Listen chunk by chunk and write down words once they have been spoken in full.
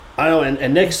I know,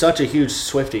 and Nick's such a huge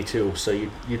Swiftie too, so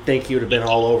you'd think he would have been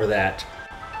all over that.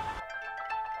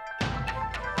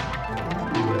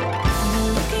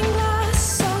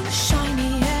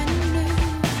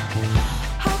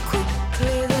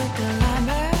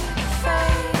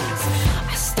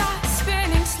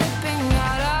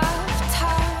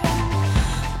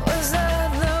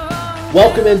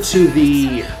 Welcome into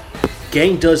the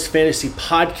Gang Does Fantasy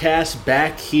podcast,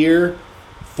 back here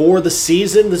for the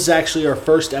season. This is actually our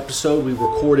first episode. We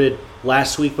recorded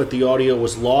last week, but the audio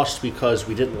was lost because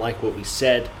we didn't like what we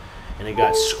said, and it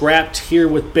got scrapped. Here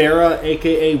with Bera,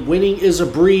 a.k.a. Winning is a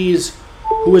Breeze,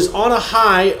 who is on a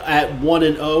high at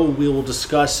 1-0. We will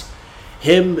discuss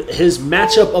his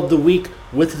matchup of the week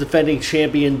with the defending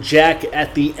champion, Jack,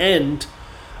 at the end.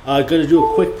 Going to do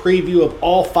a quick preview of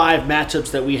all 5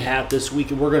 matchups that we have this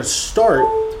week, and we're going to start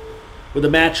with a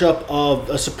matchup of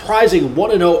a surprising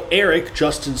 1-0 Eric,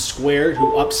 Justin Squared,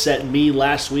 who upset me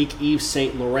last week, Yves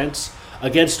St. Laurent,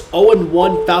 against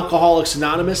 0-1 Falcoholics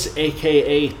Anonymous,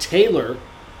 a.k.a. Taylor.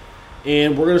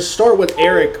 And we're going to start with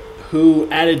Eric, who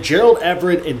added Gerald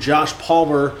Everett and Josh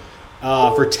Palmer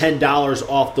for $10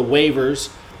 off the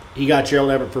waivers. He got Gerald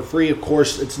Everett for free. Of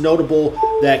course, it's notable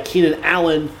that Keenan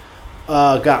Allen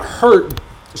got hurt,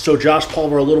 so Josh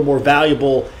Palmer a little more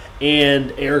valuable,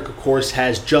 and Eric, of course,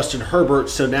 has Justin Herbert,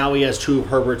 so now he has 2 of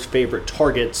Herbert's favorite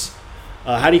targets.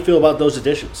 How do you feel about those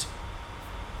additions?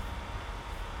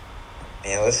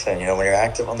 Man, listen, when you're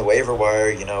active on the waiver wire,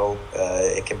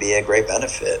 it can be a great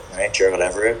benefit, right? Gerald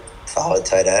Everett, solid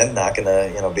tight end, not going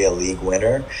to, be a league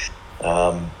winner,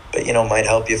 but, might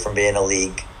help you from being a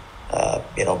league,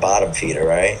 bottom feeder,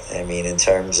 right? I mean, in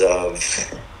terms of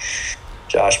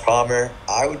Josh Palmer,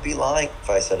 I would be lying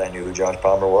if I said I knew who Josh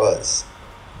Palmer was.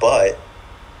 But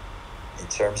in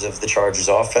terms of the Chargers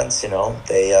offense, they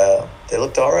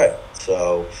looked all right.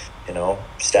 So,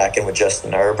 stacking with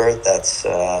Justin Herbert, that's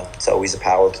it's always a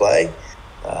power play.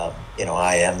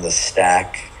 I am the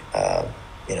stack,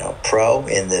 pro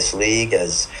in this league,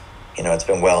 as, it's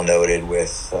been well noted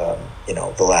with,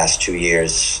 the last 2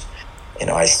 years.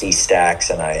 I see stacks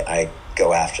and I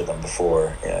go after them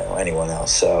before, anyone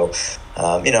else. So,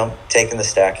 taking the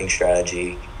stacking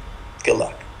strategy, good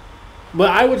luck. But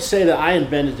I would say that I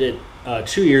invented it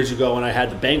 2 years ago when I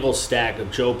had the Bengals stack of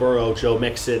Joe Burrow, Joe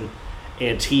Mixon,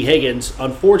 and T. Higgins.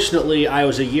 Unfortunately, I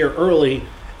was a year early,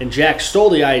 and Jack stole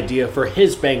the idea for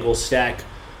his Bengals stack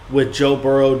with Joe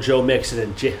Burrow, Joe Mixon,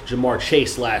 and Jamar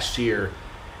Chase last year,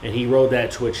 and he rode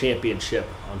that to a championship,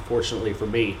 unfortunately for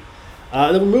me.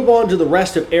 Then we move on to the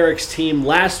rest of Eric's team.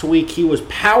 Last week, he was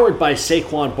powered by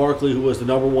Saquon Barkley, who was the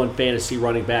number 1 fantasy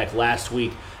running back last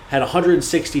week. Had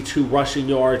 162 rushing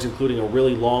yards, including a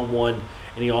really long one,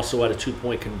 and he also had a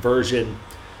 2-point conversion.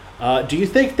 Do you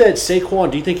think that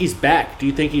Saquon, do you think he's back? Do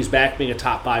you think he's back being a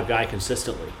top 5 guy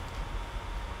consistently?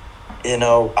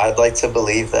 I'd like to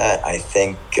believe that. I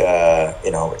think,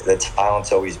 the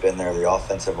talent's always been there. The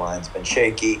offensive line's been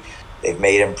shaky. They've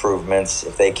made improvements.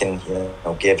 If they can,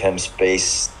 give him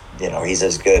space, he's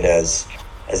as good as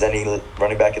any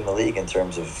running back in the league in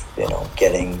terms of,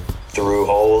 getting through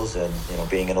holes and,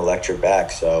 being an electric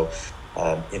back. So,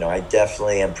 I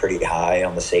definitely am pretty high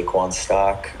on the Saquon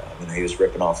stock. He was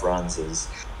ripping off runs as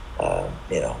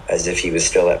if he was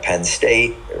still at Penn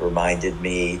State. It reminded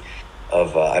me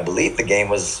of, I believe the game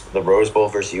was the Rose Bowl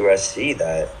versus USC,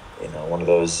 that, one of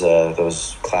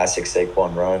those classic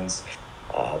Saquon runs.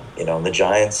 And the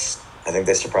Giants, I think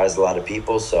they surprised a lot of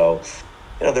people. So,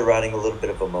 they're riding a little bit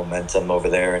of a momentum over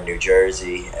there in New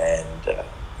Jersey. And,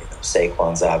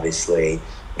 Saquon's obviously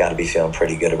got to be feeling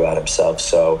pretty good about himself.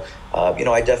 So,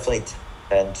 I definitely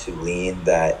tend to lean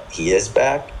that he is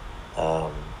back.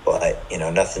 But,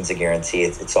 nothing's a guarantee.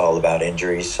 It's all about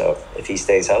injuries. So if he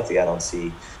stays healthy, I don't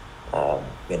see,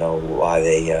 why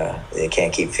they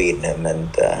can't keep feeding him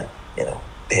and,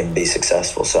 him be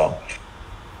successful. So.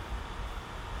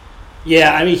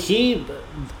 Yeah, I mean,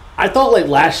 I thought like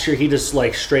last year he just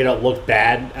like straight up looked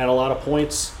bad at a lot of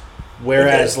points,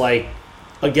 whereas like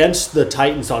against the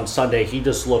Titans on Sunday, he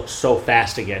just looked so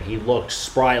fast again. He looked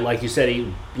spry, like you said,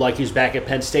 he's back at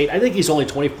Penn State. I think he's only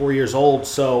 24 years old,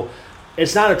 so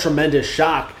it's not a tremendous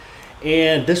shock.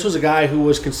 And this was a guy who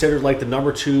was considered like the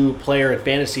number 2 player in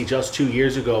fantasy just 2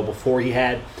 years ago before he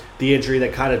had the injury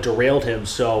that kind of derailed him.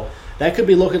 So that could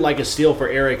be looking like a steal for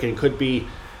Eric, and could be,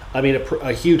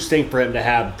 a huge thing for him to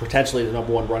have potentially the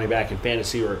number 1 running back in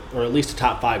fantasy, or at least a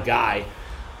top 5 guy.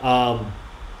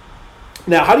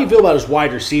 Now, how do you feel about his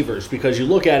wide receivers? Because you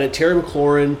look at it, Terry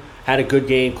McLaurin had a good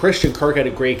game. Christian Kirk had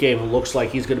a great game. It looks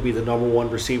like he's going to be the number 1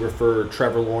 receiver for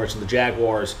Trevor Lawrence and the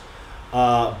Jaguars.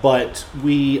 But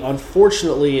we,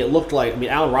 unfortunately, it looked like,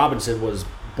 Allen Robinson was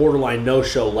borderline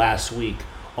no-show last week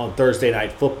on Thursday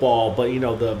Night Football. But,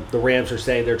 the Rams are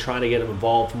saying they're trying to get him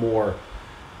involved more.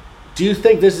 Do you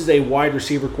think this is a wide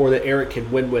receiver core that Eric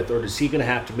can win with, or is he going to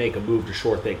have to make a move to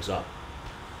shore things up?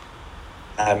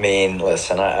 I mean,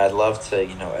 listen, I'd love to,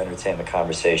 entertain the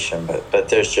conversation, but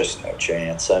there's just no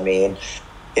chance. I mean,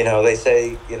 they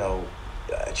say,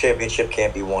 a championship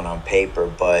can't be won on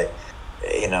paper, but,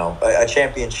 a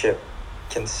championship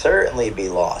can certainly be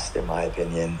lost, in my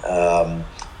opinion.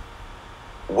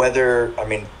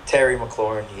 Terry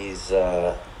McLaurin, he's,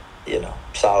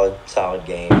 solid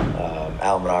game.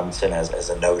 Allen Robinson as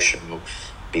a no-show.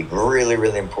 Be really,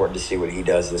 really important to see what he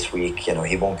does this week.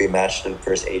 He won't be matched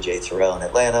versus A.J. Terrell in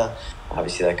Atlanta.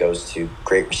 Obviously, that goes to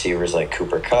great receivers like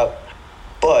Cooper Kupp.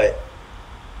 But,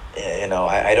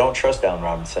 I don't trust Allen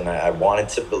Robinson. I wanted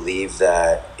to believe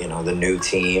that, the new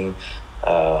team,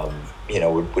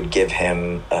 would give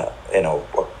him, a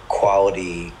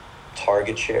quality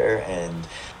target share. And,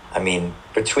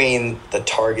 between the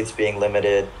targets being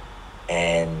limited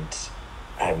and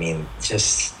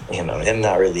just, him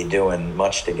not really doing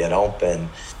much to get open,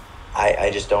 I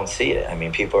just don't see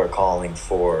it. People are calling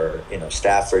for,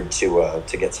 Stafford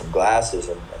to get some glasses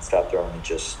and stop throwing at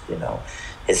just,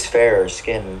 his fair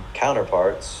skin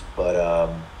counterparts. But,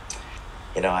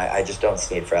 I just don't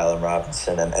see it for Allen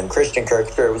Robinson. And Christian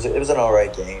Kirk, sure, it was an all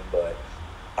right game, but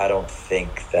I don't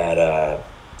think that,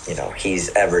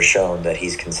 he's ever shown that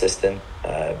he's consistent,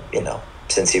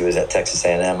 since he was at Texas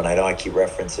A&M. And I know I keep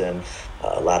referencing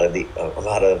a lot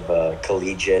of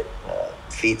collegiate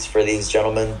feats for these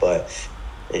gentlemen, but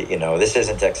this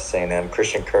isn't Texas A&M.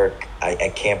 Christian Kirk,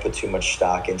 I can't put too much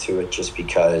stock into it just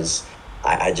because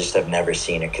I just have never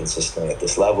seen it consistently at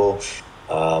this level.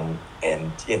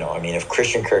 If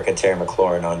Christian Kirk and Terry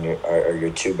McLaurin are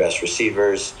your two best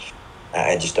receivers,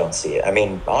 I just don't see it.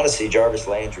 Honestly, Jarvis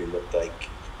Landry looked like,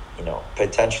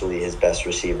 potentially his best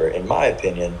receiver, in my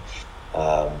opinion,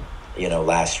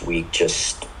 last week.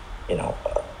 Just,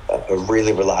 a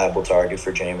really reliable target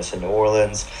for Jameis in New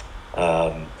Orleans,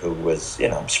 who was,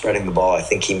 spreading the ball. I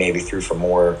think he maybe threw for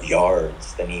more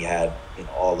yards than he had,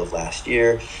 all of last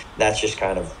year. That's just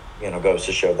kind of, goes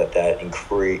to show that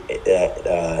improved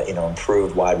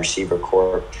wide receiver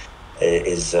core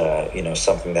is,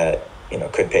 something that,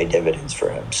 could pay dividends for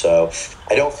him. So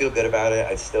I don't feel good about it.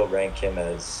 I still rank him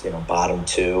as, bottom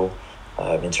two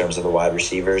in terms of the wide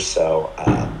receivers. So,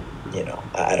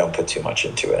 I don't put too much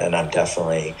into it, and I'm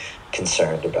definitely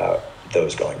concerned about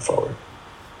those going forward.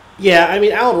 Yeah,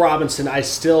 Allen Robinson, he's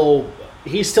still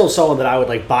someone that I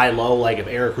would buy low. Like if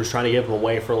Eric was trying to give him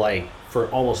away for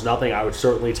almost nothing, I would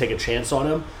certainly take a chance on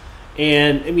him.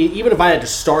 And even if I had to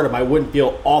start him, I wouldn't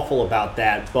feel awful about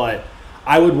that, but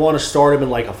I would want to start him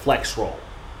in a flex role.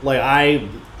 I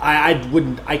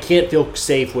can't feel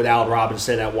safe with Allen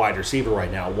Robinson at wide receiver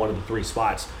right now, one of the three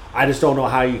spots. I just don't know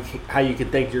how you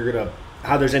can think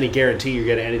how there's any guarantee you're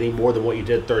getting anything more than what you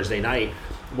did Thursday night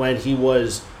when he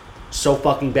was so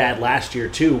fucking bad last year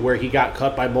too, where he got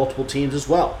cut by multiple teams as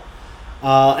well.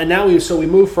 And now we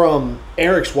move from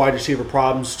Eric's wide receiver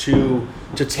problems to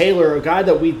Taylor, a guy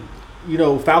that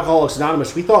Falcoholics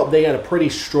Anonymous, we thought they had a pretty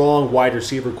strong wide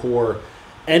receiver core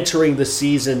entering the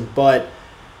season, but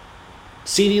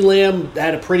CeeDee Lamb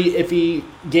had a pretty iffy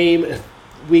game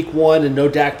week one, and no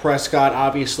Dak Prescott,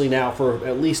 obviously, now for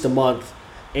at least a month.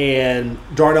 And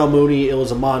Darnell Mooney, it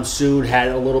was a monsoon,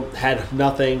 had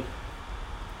nothing.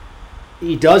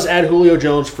 He does add Julio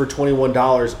Jones for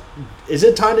 $21. Is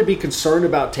it time to be concerned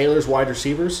about Taylor's wide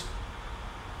receivers?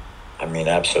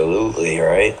 Absolutely,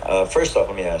 right? First off,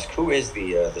 let me ask, who is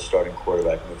the starting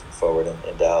quarterback moving forward in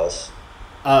Dallas?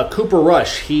 Cooper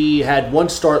Rush. He had one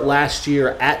start last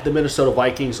year at the Minnesota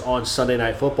Vikings on Sunday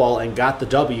Night Football and got the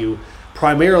W,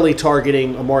 primarily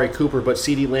targeting Amari Cooper, but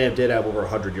CeeDee Lamb did have over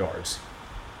 100 yards.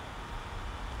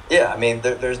 Yeah,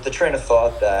 there's the train of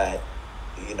thought that,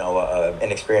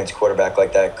 an experienced quarterback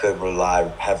like that could rely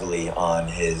heavily on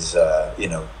his,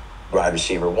 wide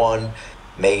receiver one.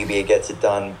 Maybe it gets it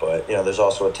done, but, there's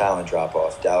also a talent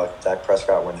drop-off. Dak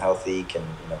Prescott, when healthy, can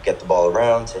get the ball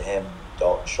around to him,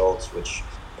 Dalton Schultz, which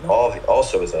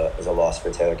also is a loss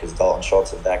for Taylor because Dalton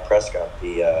Schultz and Dak Prescott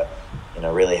be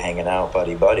really hanging out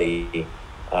buddy.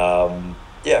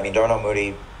 Darnell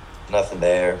Mooney, nothing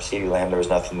there. CeeDee Lamb, there was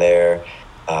nothing there.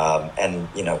 And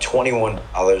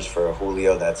 $21 for a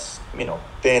Julio that's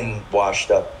been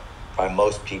washed up by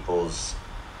most people's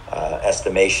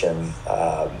estimation.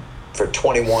 For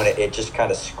 21, it just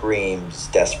kind of screams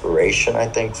desperation, I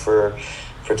think, for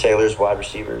Taylor's wide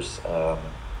receivers.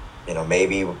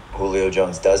 Maybe Julio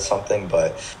Jones does something,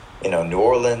 but New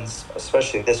Orleans,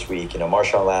 especially this week,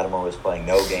 Marshawn Lattimore was playing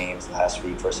no games last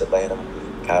week versus Atlanta.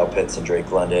 Kyle Pitts and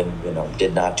Drake London,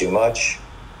 did not do much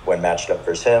when matched up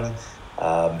versus him.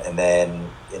 And then,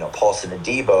 Paulson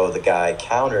Adebo, the guy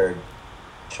countered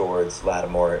towards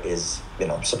Lattimore, is,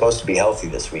 supposed to be healthy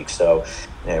this week. So,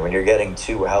 when you're getting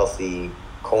two healthy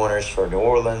corners for New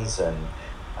Orleans and,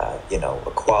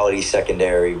 a quality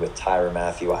secondary with Tyrann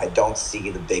Mathieu, I don't see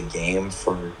the big game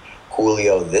for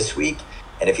Julio this week.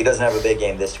 And if he doesn't have a big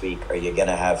game this week, are you going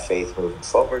to have faith moving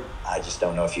forward? I just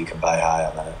don't know if you can buy high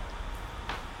on that.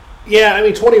 Yeah, I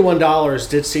mean, $21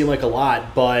 did seem like a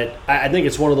lot, but I think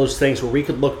it's one of those things where we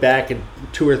could look back in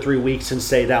 2 or 3 weeks and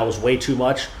say that was way too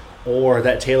much, or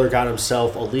that Taylor got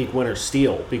himself a league winner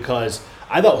steal, because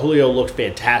I thought Julio looked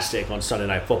fantastic on Sunday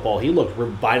Night Football. He looked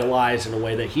revitalized in a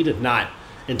way that he did not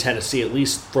in Tennessee, at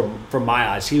least from my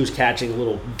eyes. He was catching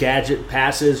little gadget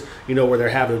passes, where they're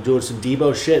having him doing some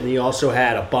Debo shit, and he also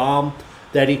had a bomb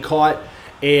that he caught.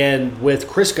 And with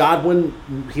Chris Godwin,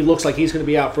 he looks like he's going to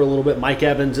be out for a little bit. Mike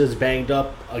Evans is banged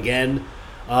up again.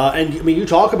 And, I mean, you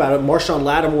talk about it, Marshawn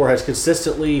Lattimore has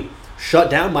consistently shut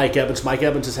down Mike Evans. Mike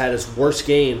Evans has had his worst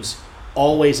games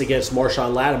always against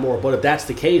Marshawn Lattimore. But if that's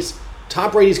the case,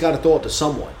 Tom Brady's got to throw it to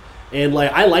someone. And,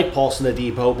 I like Paulson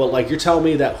Adebo, but, you're telling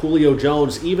me that Julio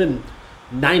Jones, even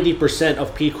 90%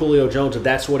 of peak Julio Jones, if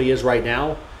that's what he is right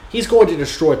now, he's going to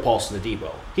destroy Paulson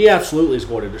Adebo. He absolutely is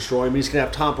going to destroy him. He's going to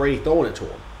have Tom Brady throwing it to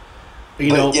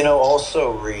him.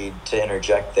 Also, Reed, to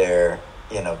interject there,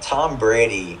 Tom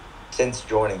Brady, since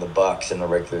joining the Bucs in the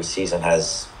regular season,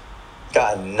 has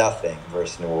gotten nothing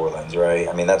versus New Orleans, right?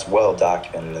 I mean, that's well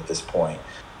documented at this point.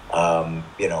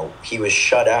 He was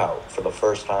shut out for the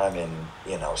first time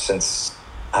since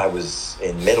I was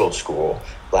in middle school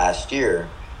last year,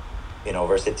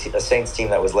 versus a Saints team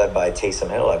that was led by Taysom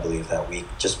Hill, I believe, that week,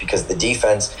 just because the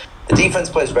defense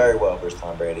plays very well versus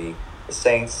Tom Brady. The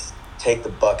Saints take the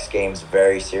Bucs games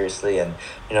very seriously, and,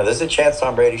 there's a chance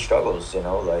Tom Brady struggles,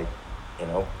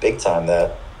 big time.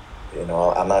 That,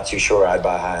 I'm not too sure I'd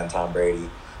buy high on Tom Brady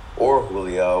or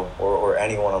Julio or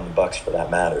anyone on the Bucs for that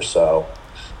matter. So,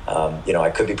 I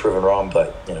could be proven wrong,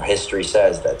 but, history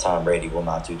says that Tom Brady will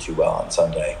not do too well on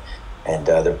Sunday, and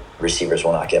the receivers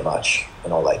will not get much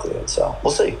in all likelihood. So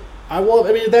we'll see.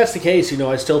 If that's the case,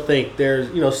 I still think there's,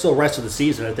 still rest of the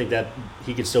season. I think that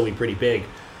he could still be pretty big.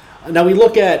 Now we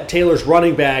look at Taylor's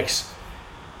running backs.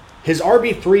 His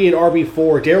RB3 and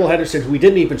RB4, Darrell Henderson, who he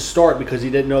didn't even start because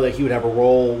he didn't know that he would have a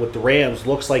role with the Rams,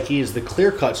 looks like he is the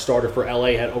clear-cut starter for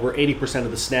LA. Had over 80%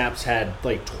 of the snaps, had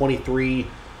 23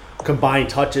 combined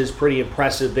touches, pretty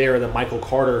impressive there. And then Michael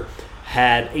Carter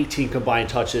had 18 combined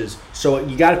touches. So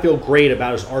you got to feel great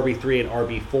about his RB3 and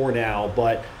RB4 now.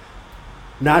 But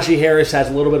Najee Harris has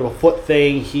a little bit of a foot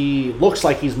thing. He looks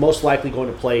like he's most likely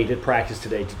going to play. He did practice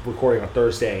today, recording on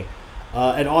Thursday.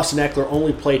 And Austin Eckler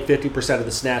only played 50% of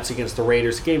the snaps against the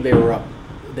Raiders. The game they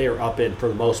were up in for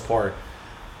the most part.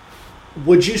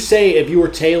 Would you say, if you were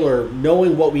Taylor,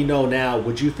 knowing what we know now,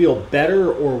 would you feel better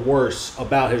or worse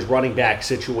about his running back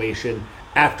situation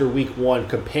after week one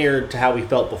compared to how he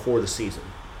felt before the season?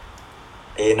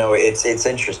 It's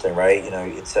interesting, right?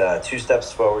 It's 2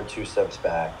 steps forward, 2 steps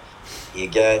back. You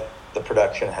get the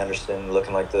production of Henderson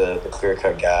looking like the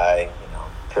clear-cut guy.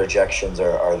 Projections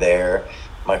are there.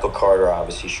 Michael Carter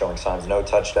obviously showing signs, no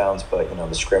touchdowns, but,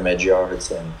 the scrimmage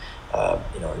yards and,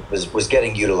 was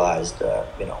getting utilized,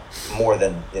 more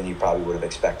than you probably would have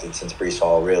expected, since Breece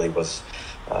Hall really was,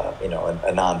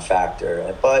 a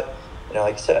non-factor. But,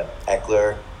 like I said,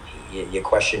 Eckler, you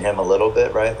question him a little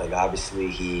bit, right? Obviously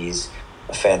he's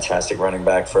a fantastic running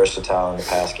back, versatile in the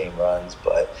pass game runs,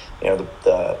 but,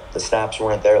 the snaps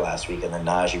weren't there last week, and then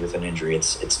Najee with an injury.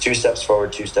 It's 2 steps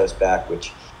forward, 2 steps back,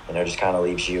 which, just kind of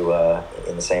leaves you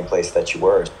in the same place that you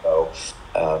were. So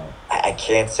I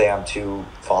can't say I'm too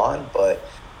fond, but,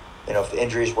 if the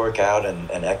injuries work out and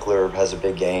Eckler has a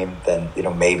big game, then,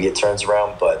 maybe it turns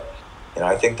around. But,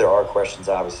 I think there are questions,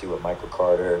 obviously, with Michael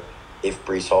Carter. If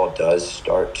Breece Hall does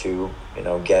start to,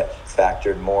 get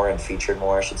factored more and featured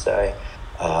more, I should say.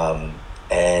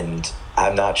 And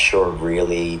I'm not sure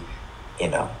really,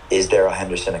 is Darrell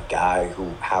Henderson a guy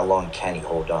who, how long can he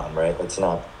hold on, right? Let's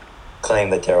not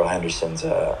claim that Darrell Henderson's,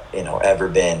 ever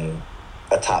been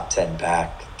a top 10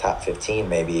 back, top 15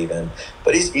 maybe even,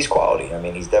 but he's quality. I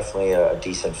mean, he's definitely a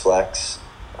decent flex,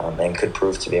 and could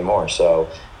prove to be more. So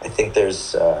I think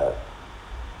there's, an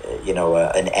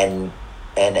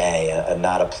NA, a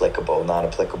not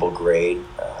applicable grade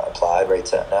applied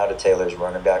right now to Taylor's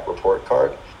running back report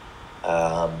card.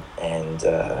 And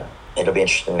it'll be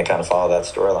interesting to kind of follow that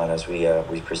storyline as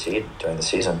we proceed during the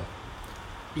season.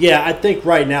 Yeah, I think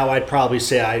right now I'd probably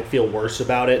say I feel worse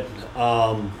about it.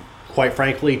 quite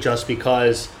frankly, just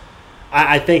because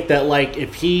I think that like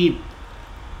if he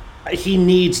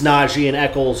needs Najee and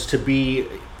Eccles to be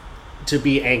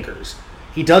anchors.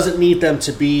 He doesn't need them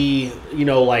to be,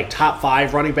 like top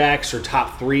 5 running backs or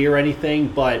top 3 or anything,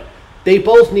 but they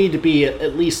both need to be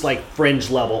at least like fringe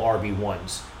level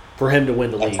RB1s for him to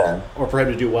win the league or for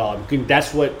him to do well. I mean,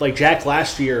 that's what, like Jack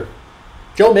last year,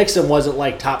 Joe Mixon wasn't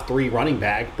like top 3 running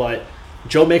back, but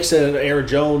Joe Mixon and Aaron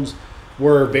Jones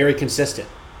were very consistent.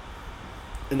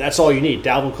 And that's all you need.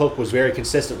 Dalvin Cook was very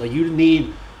consistent. Like, you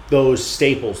need those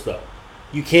staples, though.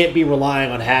 You can't be relying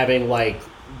on having,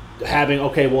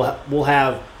 okay, we'll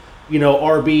have,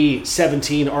 RB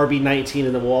 17, RB 19,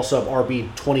 and then we'll also have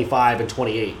RB 25 and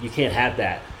 28. You can't have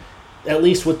that, at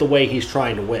least with the way he's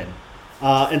trying to win.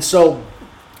 And so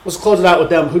let's close it out with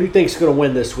them. Who do you think is going to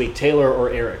win this week, Taylor or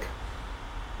Eric?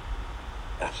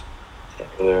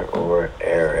 Taylor or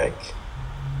Eric?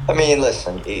 I mean,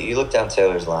 listen, you look down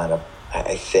Taylor's lineup,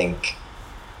 I think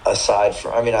aside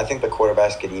from, I think the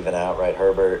quarterbacks could even out, right?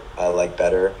 Herbert, I like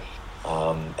better.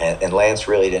 And Lance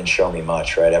really didn't show me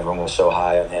much, right? Everyone was so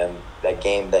high on him. That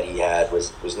game that he had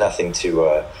was nothing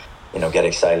to, get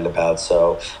excited about.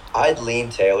 So I'd lean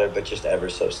Taylor, but just ever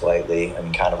so slightly.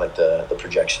 Kind of like the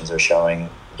projections are showing.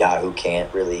 Yahoo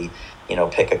can't really,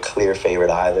 pick a clear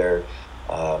favorite either.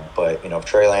 But, if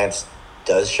Trey Lance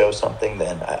does show something,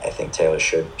 then I think Taylor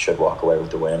should walk away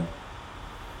with the win.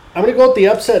 I'm going to go with the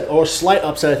upset or slight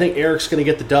upset. I think Eric's going to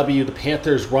get the W. The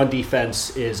Panthers' run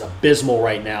defense is abysmal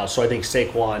right now, so I think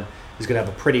Saquon is going to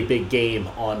have a pretty big game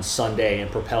on Sunday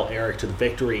and propel Eric to the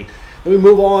victory. Then we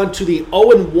move on to the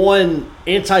 0-1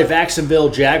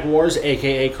 anti-Vaxxinville Jaguars,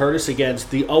 a.k.a. Curtis,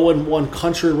 against the 0-1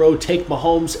 Country Road Take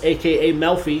Mahomes, a.k.a.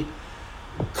 Melfi.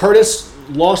 Curtis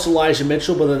lost Elijah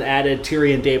Mitchell, but then added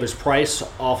Tyrion Davis-Price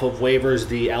off of waivers,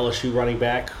 the LSU running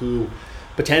back, who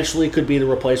potentially could be the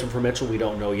replacement for Mitchell. We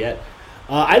don't know yet.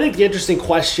 I think the interesting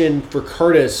question for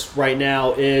Curtis right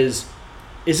now is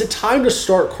it time to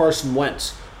start Carson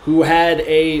Wentz, who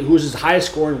was his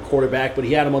highest scoring quarterback, but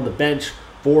he had him on the bench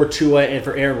for Tua and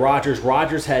for Aaron Rodgers.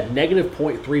 Rodgers had negative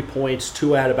 0.3 points.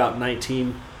 Tua had about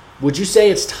 19. Would you say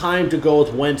it's time to go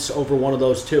with Wentz over one of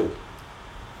those two?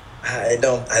 I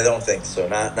don't think so.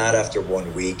 Not after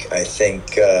 1 week. I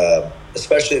think,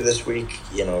 especially this week,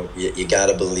 you got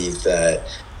to believe that,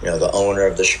 the owner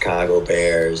of the Chicago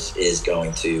Bears is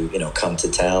going to, come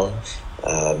to town.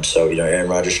 So, Aaron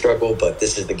Rodgers struggled, but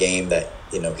this is the game that,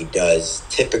 he does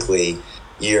typically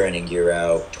year in and year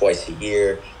out, twice a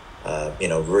year,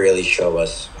 really show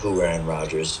us who Aaron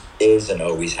Rodgers is and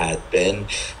always has been.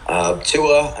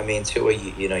 Tua,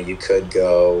 you could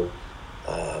go,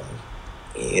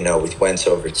 with Wentz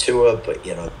over Tua, but,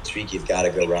 this week you've got to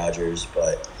go Rodgers.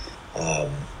 But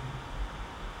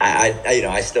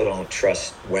I still don't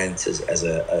trust Wentz as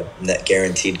a net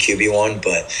guaranteed QB1,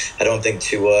 but I don't think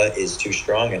Tua is too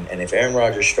strong. And if Aaron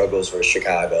Rodgers struggles for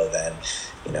Chicago, then,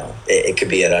 it could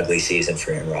be an ugly season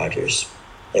for Aaron Rodgers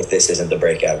if this isn't the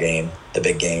breakout game, the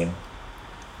big game.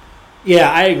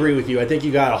 Yeah, I agree with you. I think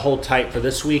you got to hold tight for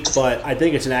this week, but I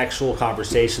think it's an actual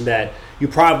conversation that you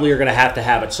probably are going to have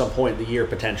at some point in the year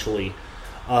potentially.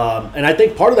 And I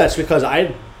think part of that's because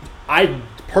I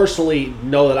personally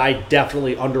know that I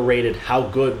definitely underrated how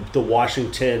good the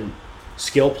Washington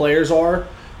skill players are,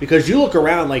 because you look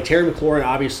around, like Terry McLaurin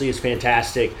obviously is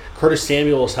fantastic. Curtis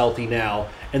Samuel is healthy now.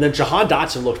 And then Jahan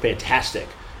Dotson looked fantastic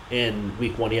in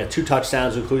week 1. He had 2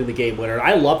 touchdowns, including the game winner. And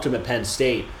I loved him at Penn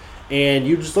State. And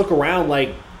you just look around,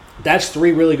 like, that's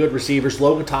 3 really good receivers.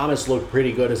 Logan Thomas looked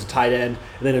pretty good as a tight end.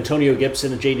 And then Antonio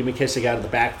Gibson and J.D. McKissick out of the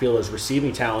backfield as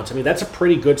receiving talents. That's a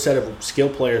pretty good set of skill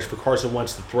players for Carson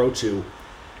Wentz to throw to.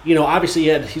 Obviously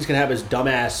he's going to have his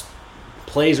dumbass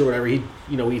plays or whatever. He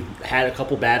had a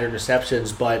couple bad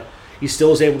interceptions, but he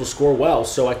still is able to score well.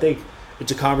 So I think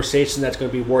it's a conversation that's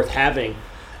going to be worth having.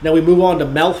 Now we move on to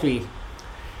Melfi.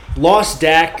 Lost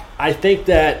Dak. I think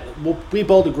that we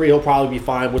both agree he'll probably be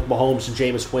fine with Mahomes and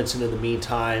Jameis Winston in the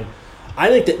meantime. I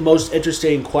think the most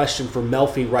interesting question for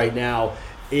Melfi right now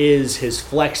is his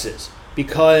flexes,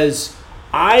 because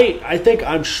I think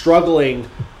I'm struggling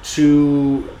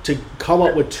to come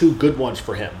up with 2 good ones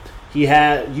for him.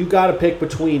 You got to pick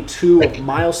between 2 of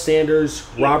Miles Sanders,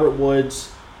 Robert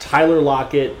Woods, Tyler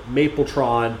Lockett,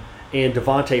 Mapletron, and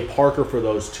Devontae Parker for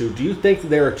those 2. Do you think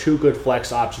there are 2 good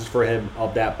flex options for him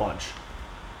of that bunch?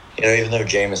 Even though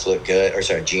Geno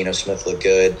Smith looked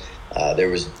good, there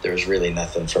was really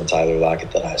nothing from Tyler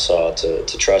Lockett that I saw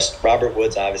to trust. Robert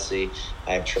Woods, obviously,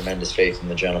 I have tremendous faith in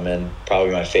the gentleman.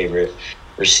 Probably my favorite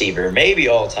receiver, maybe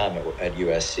all time at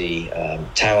USC.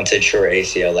 Talented, sure,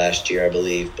 ACL last year, I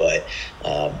believe, but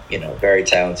very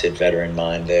talented veteran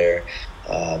mind there.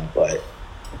 But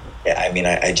Yeah, I mean,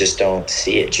 I just don't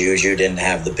see it. Juju didn't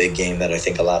have the big game that I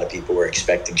think a lot of people were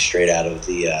expecting straight out of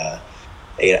the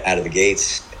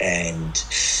gates, and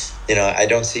I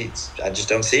just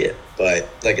don't see it. But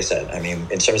like I said, I mean,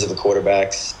 in terms of the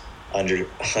quarterbacks, under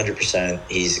 100%,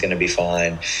 he's going to be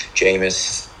fine.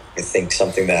 Jameis, I think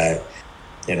something that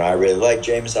I really like.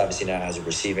 Jameis obviously now has a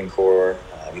receiving core,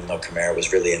 even though Kamara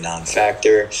was really a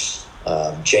non-factor.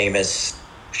 Jameis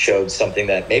showed something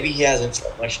that maybe he hasn't so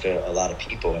much to a lot of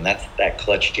people, and that's that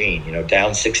clutch gene.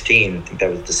 Down 16, I think that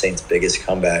was the Saints' biggest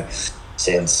comeback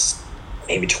since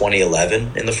maybe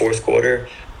 2011 in the fourth quarter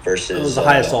versus it was the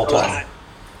highest all time.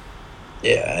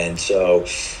 Yeah, and so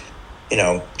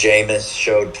Jameis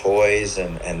showed poise,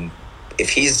 and if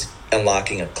he's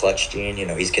unlocking a clutch gene,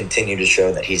 he's continued to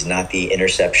show that he's not the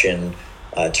interception,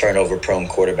 turnover-prone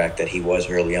quarterback that he was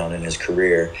early on in his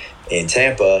career in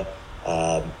Tampa.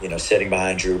 Sitting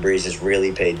behind Drew Brees has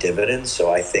really paid dividends.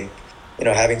 So I think,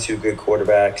 having two good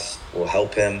quarterbacks will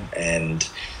help him. And,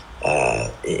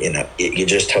 you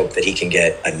just hope that he can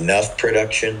get enough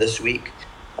production this week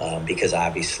because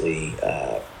obviously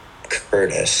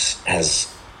Curtis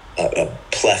has a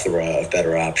plethora of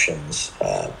better options,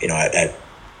 at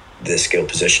the skill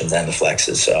positions and the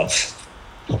flexes. So I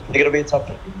think it'll be a tough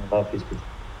one.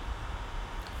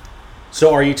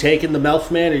 So are you taking the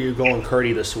Melf man or are you going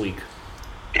Curdy this week?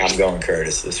 I'm going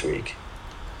Curtis this week.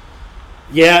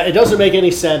 Yeah, it doesn't make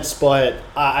any sense, but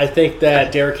I think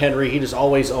that Derrick Henry, he just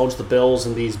always owns the Bills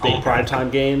in these big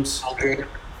primetime games. I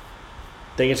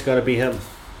think it's going to be him.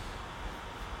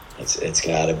 It's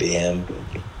got to be him.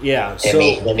 Yeah. So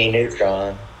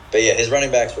Neutron. But yeah, his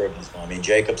running backs were abysmal. I mean,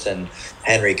 Jacobs and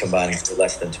Henry combining for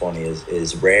less than 20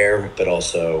 is rare, but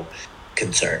also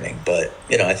concerning. But,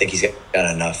 I think he's got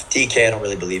enough. DK, I don't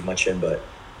really believe much in, but,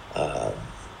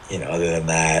 other than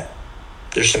that,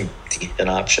 there's some decent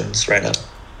options right now.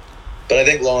 But I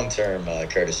think long-term,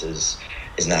 Curtis is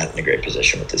not in a great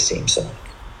position with this team. So,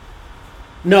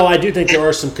 no, I do think there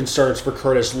are some concerns for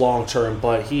Curtis long-term,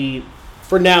 but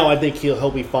for now, I think he'll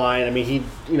be fine. I mean,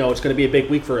 it's going to be a big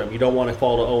week for him. You don't want to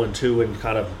fall to 0-2 and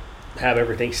kind of have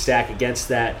everything stack against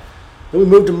that. Then we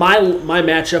move to my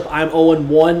matchup. I'm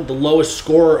 0-1, the lowest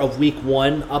scorer of week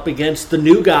 1, up against the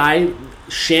new guy,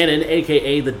 Shannon,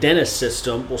 a.k.a. the Dennis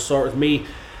system. We'll start with me.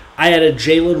 I had a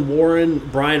Jaylen Warren,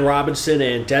 Brian Robinson,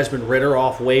 and Desmond Ridder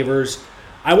off waivers.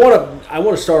 I want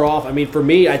to start off. I mean, for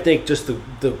me, I think just the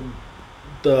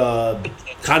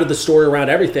kind of the story around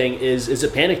everything is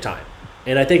it panic time?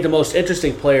 And I think the most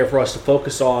interesting player for us to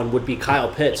focus on would be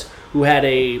Kyle Pitts, who had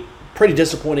a pretty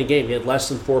disappointing game. He had less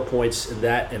than 4 points in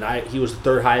that, and he was the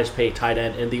third highest paid tight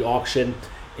end in the auction,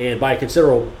 and by a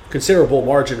considerable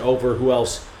margin over who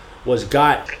else was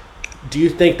got. Do you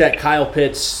think that Kyle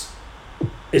Pitts,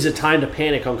 is it time to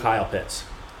panic on Kyle Pitts?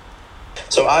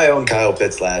 So I owned Kyle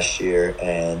Pitts last year,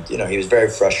 and he was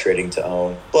very frustrating to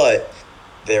own, but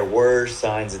there were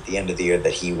signs at the end of the year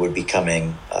that he would be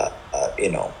coming,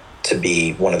 to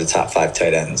be one of the top 5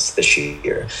 tight ends this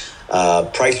year.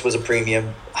 Price was a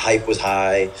premium, hype was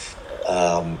high.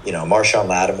 Marshawn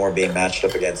Lattimore being matched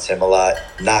up against him a lot,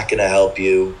 not going to help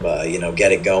you,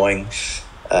 get it going.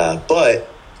 But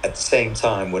at the same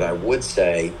time, what I would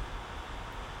say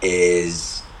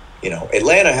is,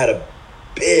 Atlanta had a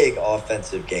big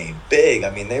offensive game. Big.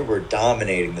 I mean, they were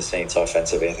dominating the Saints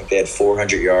offensively. I think they had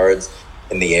 400 yards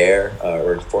in the air,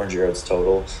 or 400 yards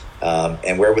total.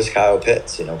 And where was Kyle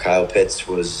Pitts? Kyle Pitts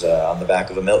was on the back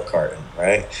of a milk carton,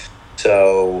 right?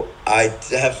 So I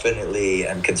definitely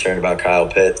am concerned about Kyle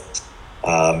Pitts.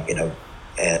 I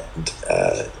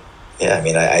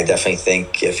definitely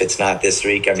think if it's not this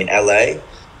week, LA,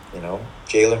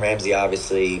 Jalen Ramsey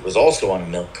obviously was also on a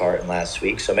milk carton last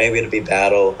week. So maybe it'll be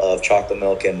battle of chocolate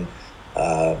milk and,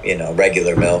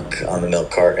 regular milk on the milk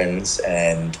cartons.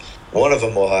 And one of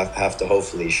them will have to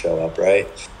hopefully show up, right?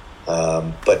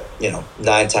 But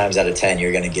 9 times out of 10,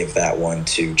 you're going to give that one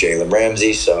to Jalen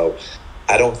Ramsey. So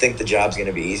I don't think the job's going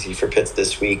to be easy for Pitts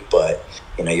this week, but,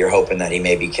 you're hoping that he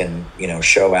maybe can,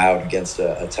 show out against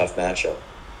a tough matchup.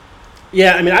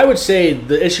 Yeah, I would say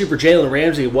the issue for Jalen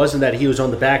Ramsey wasn't that he was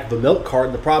on the back of a milk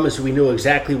carton. The problem is we knew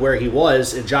exactly where he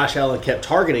was, and Josh Allen kept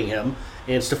targeting him,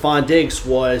 and Stephon Diggs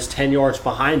was 10 yards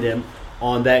behind him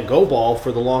on that go ball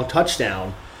for the long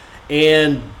touchdown.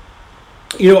 And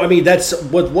that's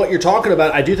what you're talking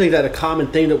about. I do think that a common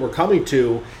thing that we're coming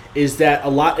to is that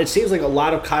it seems like a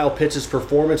lot of Kyle Pitts'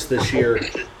 performance this year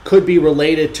could be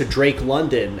related to Drake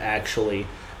London, actually,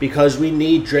 because we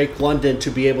need Drake London to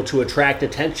be able to attract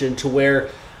attention to where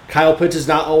Kyle Pitts is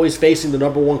not always facing the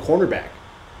number 1 cornerback.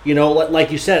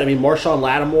 Like you said, Marshawn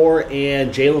Lattimore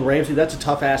and Jalen Ramsey, that's a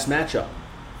tough-ass matchup.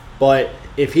 But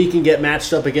if he can get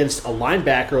matched up against a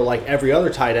linebacker like every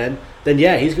other tight end, then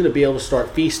yeah, he's going to be able to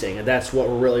start feasting, and that's what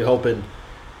we're really hoping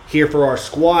here for our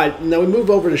squad. Now we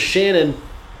move over to Shannon.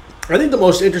 I think the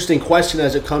most interesting question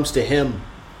as it comes to him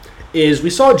is we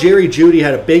saw Jerry Jeudy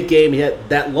had a big game. He had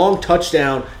that long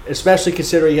touchdown, especially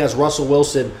considering he has Russell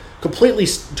Wilson, completely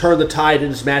turned the tide in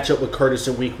his matchup with Curtis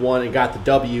in week 1 and got the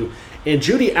W. And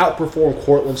Jeudy outperformed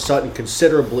Courtland Sutton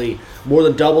considerably, more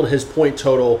than doubled his point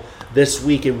total this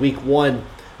week in week 1.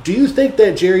 Do you think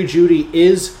that Jerry Jeudy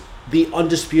is the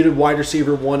undisputed wide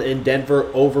receiver 1 in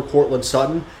Denver over Courtland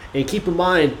Sutton? And keep in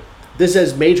mind, this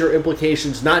has major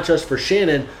implications not just for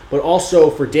Shannon, but also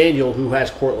for Daniel, who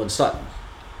has Courtland Sutton.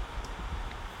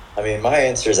 I mean, my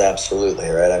answer is absolutely,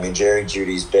 right? I mean, Jerry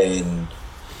Jeudy's been,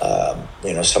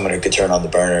 someone who could turn on the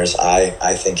burners.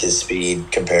 I think his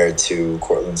speed compared to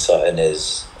Courtland Sutton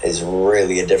is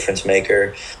really a difference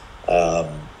maker.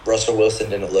 Russell Wilson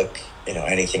didn't look,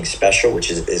 anything special,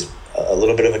 which is a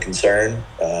little bit of a concern,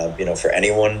 for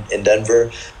anyone in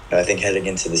Denver. I think heading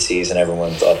into the season,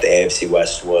 everyone thought the AFC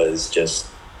West was just,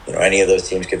 any of those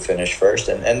teams could finish first,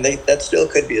 and that still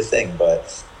could be a thing.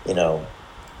 But,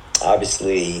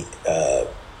 obviously,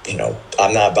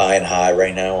 I'm not buying high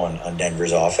right now on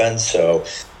Denver's offense. So,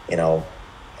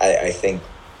 I think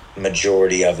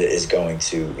majority of it is going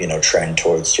to, trend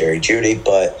towards Jerry Jeudy.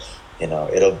 But,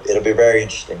 it'll be very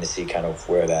interesting to see kind of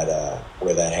where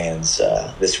that hands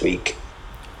this week.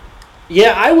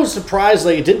 Yeah, I was surprised.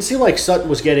 It didn't seem like Sutton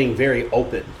was getting very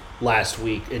open last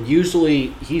week. And he's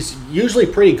usually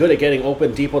pretty good at getting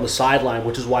open deep on the sideline,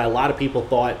 which is why a lot of people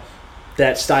thought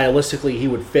that stylistically he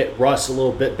would fit Russ a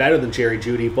little bit better than Jerry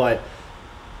Jeudy. But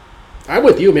I'm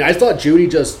with you. I mean, I thought Jeudy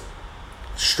just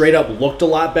straight up looked a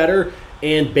lot better.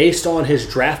 And based on his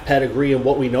draft pedigree and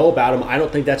what we know about him, I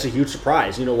don't think that's a huge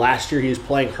surprise. Last year he was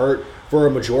playing hurt for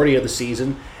a majority of the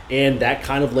season, and that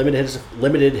kind of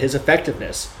limited his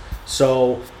effectiveness.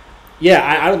 So,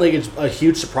 yeah, I don't think it's a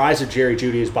huge surprise that Jerry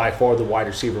Jeudy is by far the wide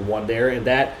receiver 1 there. And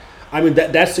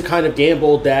that's the kind of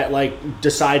gamble that,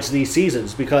 decides these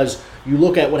seasons, because you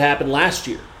look at what happened last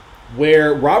year,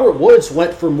 where Robert Woods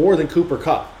went for more than Cooper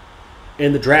Kupp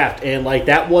in the draft. And,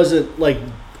 that wasn't,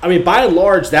 by and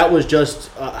large, that was just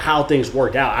how things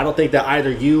worked out. I don't think that I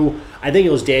think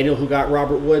it was Daniel who got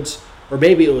Robert Woods, or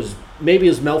maybe it was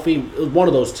Melfi. It was one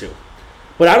of those two.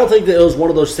 But I don't think that it was one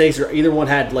of those things where either one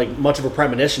had much of a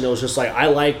premonition. It was just I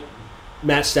like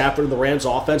Matt Stafford and the Rams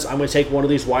offense. I'm going to take one of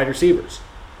these wide receivers.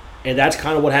 And that's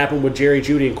kind of what happened with Jerry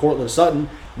Jeudy and Courtland Sutton.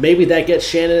 Maybe that gets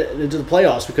Shannon into the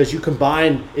playoffs, because you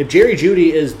combine, if Jerry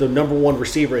Jeudy is the number 1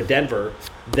 receiver in Denver,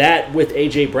 that with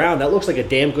A.J. Brown, that looks like a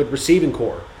damn good receiving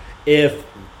core. If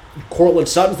Courtland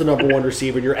Sutton's the number 1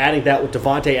 receiver and you're adding that with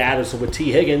Devontae Adams and with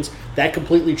T. Higgins, that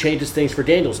completely changes things for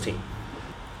Daniel's team.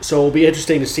 So it'll be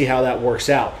interesting to see how that works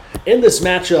out. In this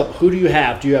matchup, who do you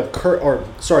have? Do you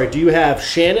have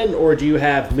Shannon or do you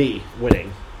have me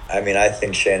winning? I mean, I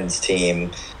think Shannon's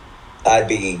team, I'd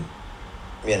be,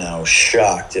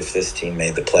 shocked if this team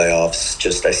made the playoffs.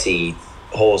 Just I see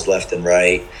holes left and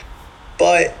right.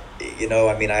 But,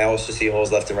 I also see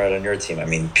holes left and right on your team. I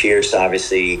mean, Pierce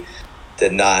obviously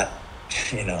did not,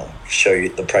 show you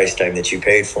the price tag that you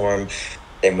paid for him.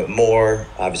 Same with Moore.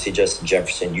 Obviously, Justin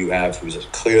Jefferson, who's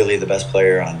clearly the best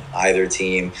player on either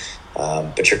team.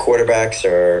 But your quarterbacks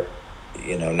are,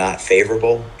 not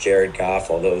favorable. Jared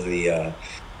Goff, although the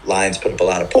Lions put up a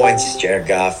lot of points, Jared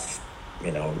Goff,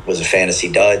 was a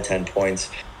fantasy dud, 10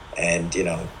 points. And,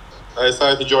 I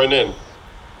decided to join in.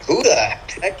 Who the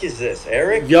heck is this?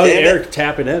 Eric? Young Eric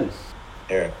tapping in.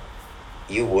 Eric,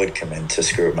 you would come in to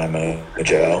screw up my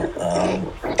mojo.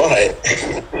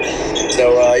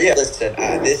 Listen,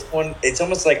 this one, it's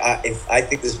almost like I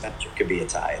think this matchup could be a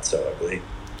tie. It's so ugly.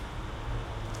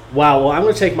 Wow, well, I'm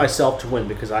going to take myself to win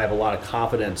because I have a lot of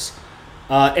confidence.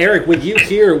 Eric, with you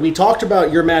here, we talked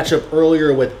about your matchup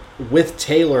earlier with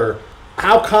Taylor.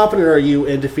 How confident are you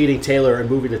in defeating Taylor and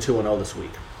moving to 2-0 this week?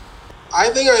 I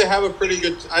think I have a pretty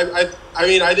good.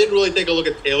 I didn't really take a look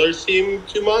at Taylor's team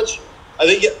too much. I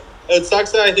think it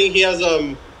sucks that I think he has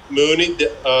Darnell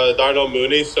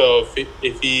Mooney. So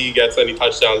if he gets any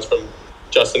touchdowns from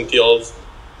Justin Fields,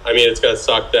 it's gonna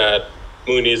suck that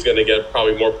Mooney is gonna get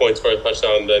probably more points for a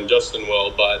touchdown than Justin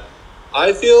will. But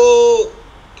I feel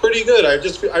pretty good. I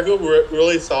feel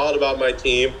really solid about my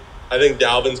team. I think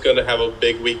Dalvin's gonna have a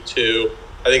big week too.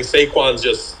 I think Saquon's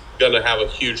just gonna have a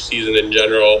huge season in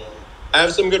general. I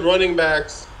have some good running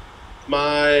backs.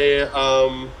 My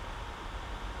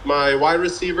wide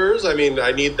receivers, I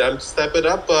need them to step it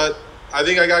up, but I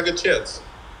think I got a good chance.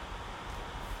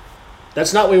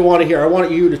 That's not what we want to hear. I want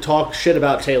you to talk shit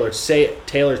about Taylor. Say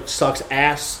Taylor sucks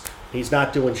ass. He's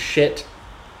not doing shit.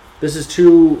 This is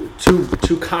too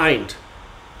kind.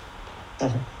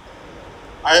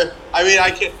 I mean,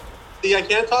 I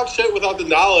can't talk shit without the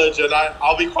knowledge, and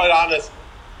I'll be quite honest.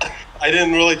 I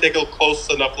didn't really take a close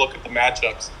enough look at the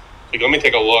matchups. Like, let me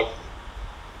take a look.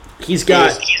 He's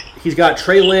got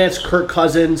Trey Lance, Kirk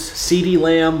Cousins, CeeDee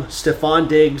Lamb, Stephon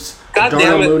Diggs,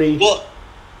 Darnell Mooney. Well,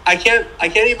 I can't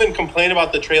even complain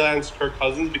about the Trey Lance, Kirk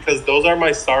Cousins because those are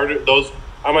my starter. Those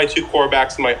are my two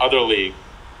quarterbacks in my other league.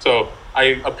 So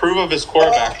I approve of his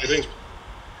quarterback. I think.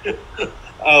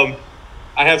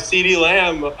 I have CeeDee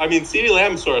Lamb. I mean, CeeDee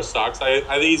Lamb sort of sucks. I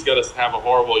think he's going to have a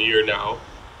horrible year now.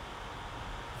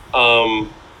 I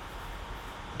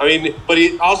mean, but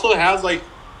he also has like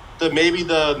maybe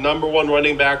the number one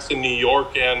running backs in New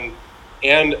York and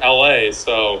LA.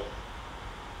 So,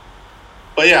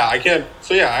 but yeah, I can't.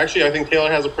 So yeah, actually, I think Taylor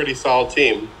has a pretty solid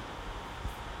team.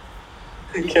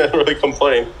 Can't really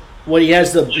complain. Well, he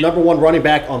has the number one running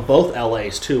back on both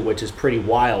LAs too, which is pretty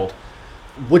wild.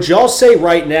 Would y'all say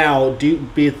right now,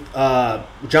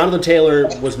 Jonathan Taylor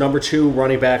was number 2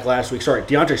 running back last week? Sorry,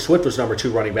 DeAndre Swift was number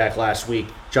 2 running back last week.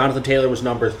 Jonathan Taylor was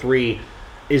number 3.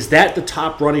 Is that the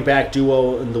top running back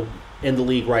duo in the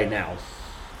league right now?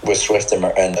 With Swift and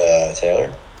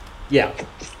Taylor? Yeah.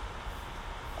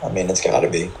 I mean, it's got to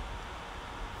be.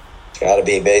 It's got to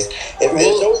be based.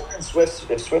 It's always been Swift.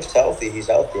 If Swift's healthy, he's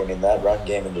healthy. I mean, that run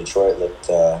game in Detroit looked.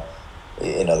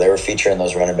 They were featuring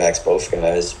those running backs, both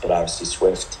guys, but obviously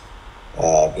Swift,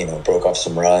 broke off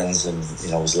some runs and,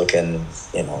 was looking,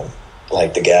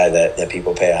 like the guy that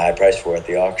people pay a high price for at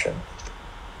the auction.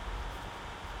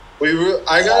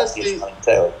 I gotta see.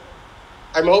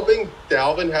 I'm hoping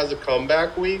Dalvin has a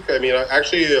comeback week. I mean,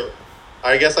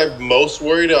 I guess I'm most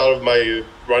worried out of my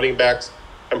running backs.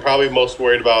 I'm probably most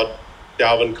worried about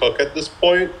Dalvin Cook at this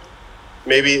point.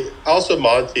 Maybe also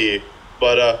Monty,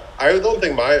 but I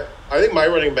think my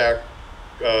running back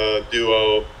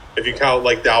duo, if you count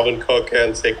like Dalvin Cook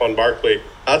and Saquon Barkley,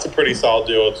 that's a pretty solid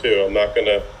duo too.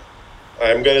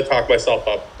 I'm gonna talk myself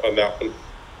up on that one.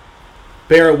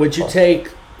 Barrett, would you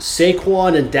take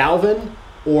Saquon and Dalvin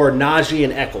or Najee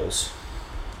and Eccles?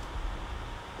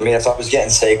 I mean, if I was getting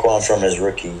Saquon from his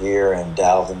rookie year and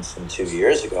Dalvin from 2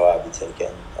 years ago, I'd be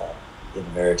taking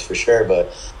Merrick's for sure.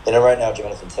 But right now,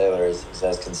 Jonathan Taylor is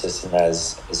as consistent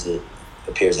as it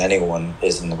appears anyone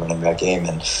is in the running back game,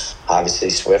 and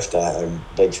obviously Swift I'm a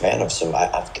big fan of, so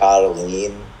I've got to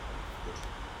lean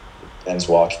Ben's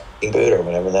walking boot or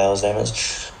whatever the hell his name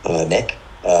is, Nick,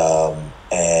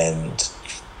 and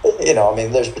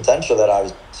there's potential that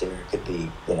obviously it could be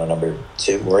number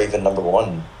 2 or even number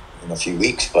 1 in a few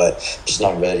weeks, but just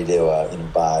not ready to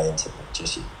buy into it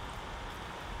just yet.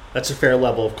 That's a fair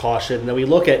level of caution. And then we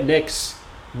look at Nick's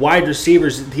wide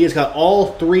receivers. He has got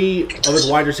all 3 of his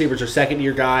wide receivers are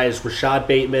second-year guys: Rashad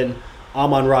Bateman,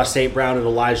 Amon-Ra St. Brown, and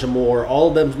Elijah Moore. All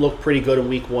of them look pretty good in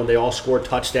week 1. They all scored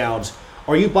touchdowns.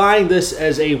 Are you buying this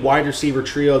as a wide receiver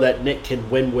trio that Nick can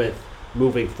win with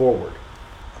moving forward?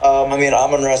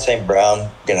 Amon-Ra St. Brown,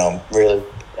 really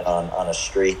on a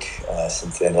streak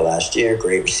since the end of last year.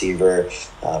 Great receiver,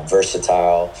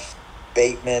 versatile.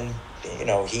 Bateman,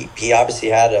 he obviously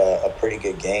had a pretty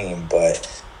good game,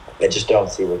 but I just don't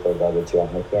see what those other two. I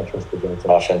can't trust the Giants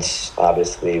offense,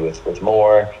 obviously, with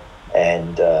Moore.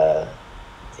 And, I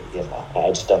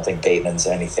just don't think Bateman's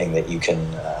anything that you can,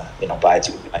 buy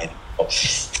to. I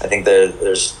think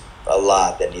there's a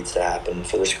lot that needs to happen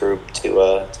for this group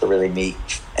to really meet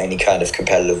any kind of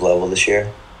competitive level this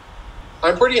year.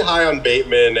 I'm pretty high on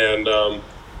Bateman, and,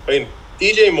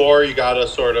 DJ Moore, you got to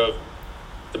sort of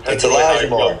depends on Elijah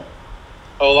Moore.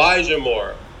 Elijah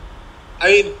Moore.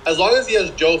 As long as he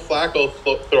has Joe Flacco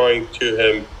throwing to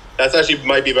him, that's actually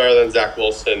might be better than Zach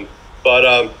Wilson.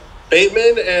 But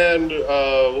Bateman and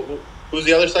who's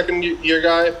the other second-year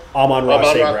guy? Amon-Ra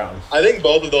St. Brown. I think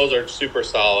both of those are super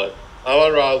solid.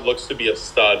 Amon-Ra looks to be a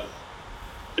stud,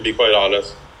 to be quite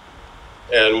honest.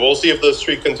 And we'll see if the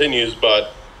streak continues,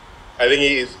 but I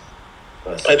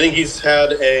think he's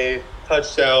had a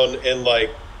touchdown in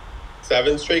like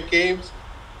 7 straight games.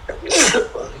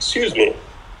 Excuse me.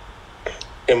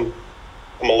 I'm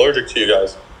allergic to you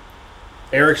guys.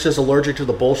 Eric's just allergic to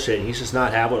the bullshit. He's just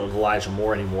not having it with Elijah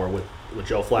Moore anymore with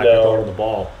Joe Flacco throwing the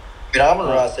ball.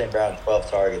 Amon-Ra St. Brown 12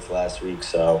 targets last week,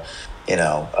 so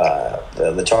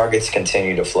the targets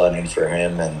continue to flood in for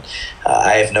him, and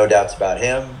I have no doubts about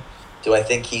him. Do I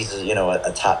think he's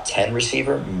a top 10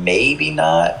 receiver? Maybe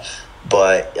not,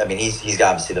 but he's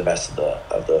obviously the best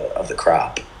of the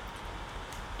crop.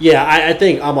 Yeah, I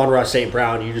think Amon-Ra St.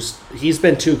 Brown, he's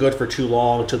been too good for too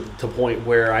long to the point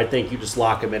where I think you just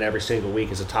lock him in every single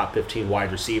week as a top 15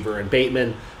 wide receiver. And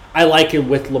Bateman, I like him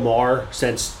with Lamar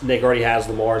since Nick already has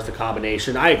Lamar as the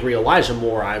combination. I agree. Elijah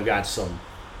Moore, I've got some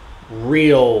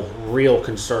real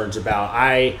concerns about.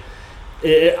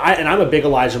 And I'm a big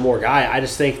Elijah Moore guy. I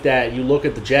just think that you look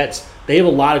at the Jets, they have a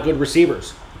lot of good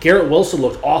receivers. Garrett Wilson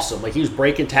looked awesome. Like, he was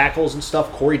breaking tackles and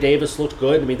stuff. Corey Davis looked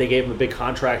good. I mean, they gave him a big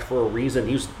contract for a reason.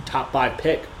 He was top 5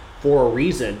 pick for a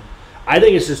reason. I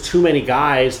think it's just too many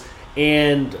guys.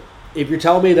 And if you're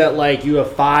telling me that, like, you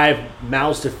have 5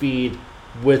 mouths to feed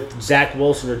with Zach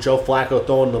Wilson or Joe Flacco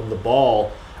throwing them the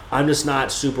ball, I'm just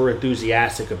not super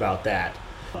enthusiastic about that.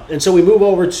 And so we move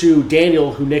over to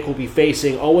Daniel, who Nick will be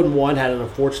facing. 0-1, had an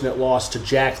unfortunate loss to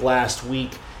Jack last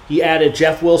week. He added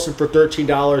Jeff Wilson for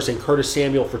 $13 and Curtis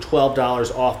Samuel for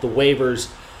 $12 off the waivers.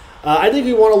 I think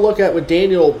you want to look at with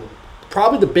Daniel,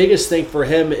 probably the biggest thing for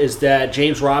him is that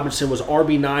James Robinson was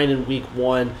RB9 in week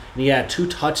 1, and he had 2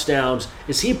 touchdowns.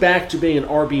 Is he back to being an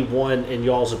RB1 in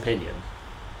y'all's opinion?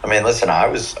 I mean, listen, I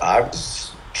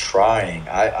was trying.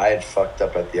 I had fucked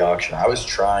up at the auction. I was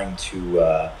trying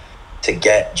to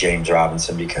get James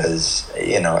Robinson because,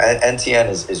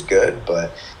 NTN is good,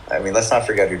 but I mean, let's not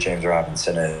forget who James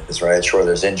Robinson is, right? Sure,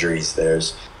 there's injuries,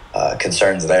 there's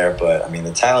concerns there, but I mean,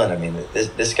 the talent,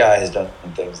 this guy has done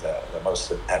things that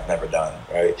most have never done,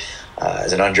 right?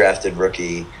 As an undrafted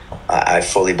rookie, I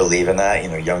fully believe in that.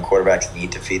 Young quarterbacks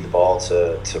need to feed the ball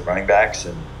to running backs,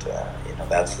 and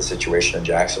that's the situation in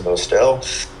Jacksonville still.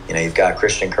 You've got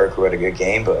Christian Kirk, who had a good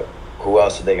game, but who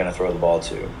else are they going to throw the ball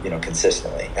to,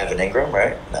 consistently? Evan Ingram,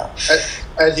 right? No.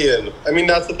 Etienne. I mean,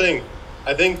 that's the thing.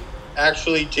 I think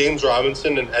actually James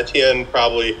Robinson and Etienne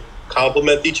probably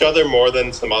complement each other more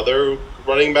than some other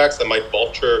running backs that might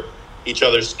vulture each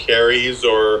other's carries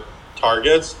or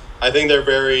targets. I think they're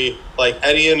very, like,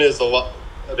 Etienne is a lot,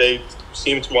 they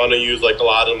seem to want to use, like, a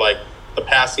lot in, like, the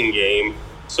passing game.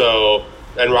 So,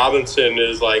 and Robinson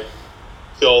is, like,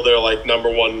 still their, like, number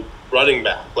 1 running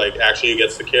back, like, actually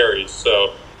gets the carries.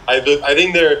 So I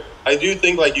do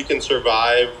think like you can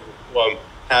survive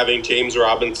having James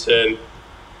Robinson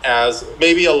as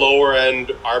maybe a lower end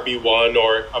RB1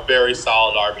 or a very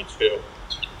solid RB2.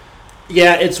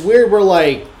 Yeah, it's weird where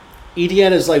like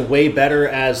Etienne is like way better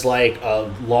as like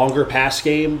a longer pass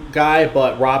game guy,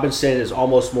 but Robinson is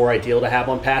almost more ideal to have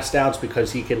on pass downs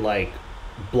because he can like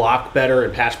block better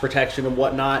and pass protection and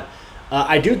whatnot.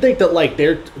 I do think that like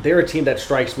they're a team that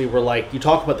strikes me where like you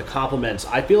talk about the compliments.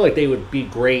 I feel like they would be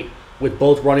great with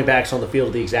both running backs on the field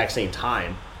at the exact same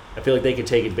time. I feel like they could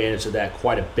take advantage of that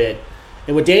quite a bit.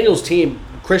 And with Daniel's team,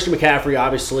 Christian McCaffrey,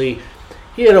 obviously,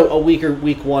 he had a weaker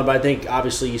week 1, but I think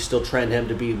obviously you still trend him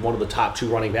to be one of the top 2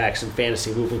 running backs in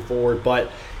fantasy moving forward.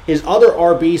 But his other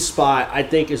RB spot, I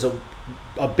think, is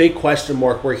a big question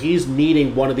mark where he's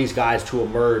needing one of these guys to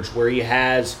emerge, where he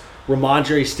has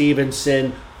Ramondre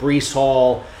Stevenson, Breece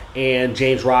Hall, and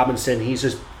James Robinson. He's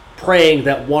just praying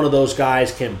that one of those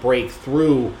guys can break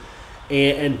through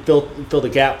and fill the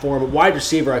gap for him. At wide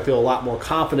receiver, I feel a lot more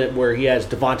confident where he has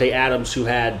Devontae Adams, who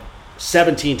had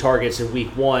 17 targets in week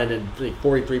 1 and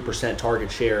 43%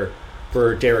 target share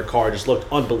for Derek Carr. Just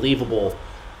looked unbelievable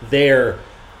there.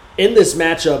 In this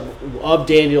matchup of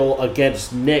Daniel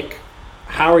against Nick,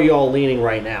 how are y'all leaning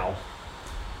right now?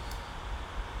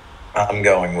 I'm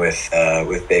going with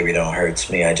Baby Don't Hurts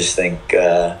Me. I just think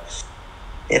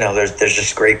there's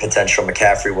just great potential.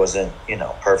 McCaffrey wasn't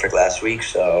perfect last week,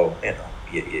 so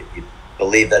you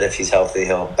believe that if he's healthy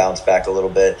he'll bounce back a little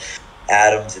bit.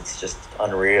 Adams, it's just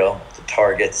unreal. The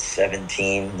targets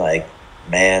 17, like,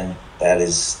 man, that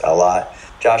is a lot.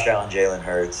 Josh Allen, Jalen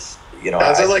Hurts.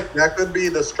 That could be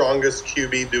the strongest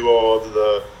QB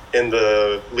duo in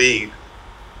the league.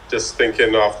 Just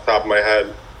thinking off the top of my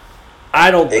head. I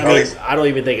don't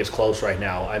even think it's close right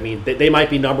now. I mean, they might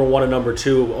be number 1 and number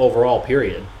 2 overall,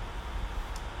 period.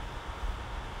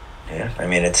 Yeah, I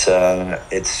mean,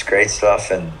 it's great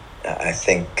stuff, and I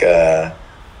think Hurts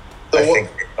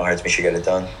Me should get it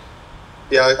done.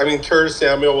 Yeah, I mean, Curtis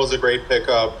Samuel was a great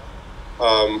pickup.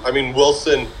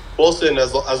 Wilson,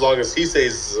 as long as he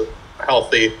stays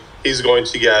healthy, he's going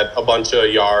to get a bunch of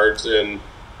yards in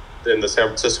the San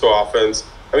Francisco offense.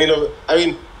 I mean,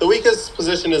 the weakest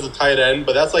position is a tight end,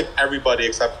 but that's like everybody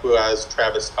except who has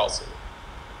Travis Kelce.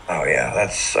 Oh yeah, I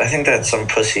think that's some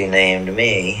pussy named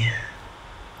me.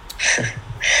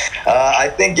 I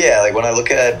think like when I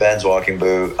look at Ben's walking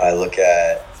boot, I look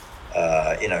at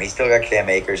he's still got Cam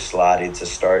Akers slotted to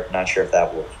start. Not sure if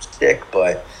that will stick,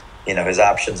 but his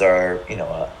options are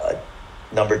a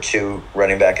number 2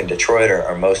 running back in Detroit or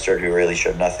Mostert, who really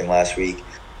showed nothing last week.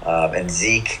 And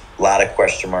Zeke, a lot of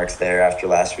question marks there after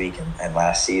last week and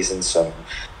last season. So,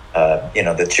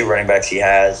 the 2 running backs he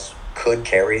has could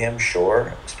carry him,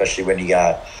 sure, especially when you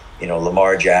got,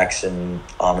 Lamar Jackson,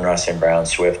 Amon-Ra St. Brown,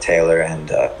 Swift, Taylor, and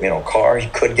Carr. He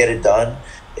could get it done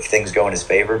if things go in his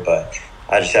favor, but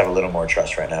I just have a little more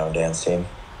trust right now in Dan's team.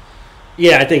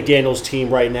 Yeah, I think Daniel's team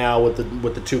right now with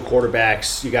the two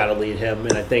quarterbacks, you got to lead him,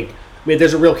 and I think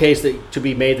there's a real case to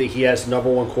be made that he has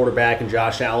number one quarterback in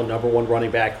Josh Allen, number one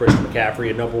running back Christian McCaffrey,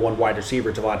 and number one wide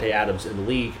receiver Davante Adams in the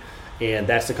league. And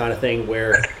that's the kind of thing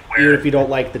where even if you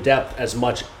don't like the depth as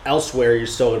much elsewhere, you're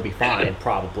still going to be fine,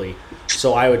 probably.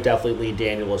 So I would definitely lean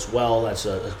Daniel as well. That's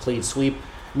a clean sweep.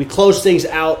 We close things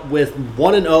out with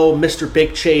 1-0 Mr.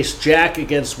 Big Chase Jack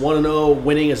against 1-0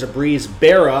 winning as a breeze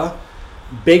Berra.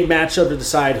 Big matchup to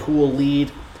decide who will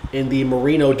lead in the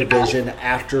Marino division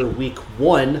after week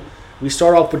 1. We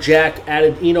start off with Jack,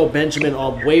 added Eno Benjamin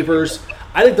on waivers.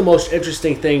 I think the most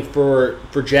interesting thing for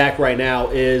Jack right now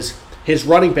is his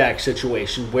running back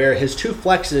situation, where his two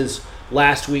flexes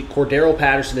last week, Cordero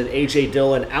Patterson and A.J.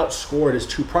 Dillon, outscored his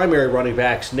two primary running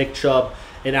backs, Nick Chubb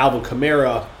and Alvin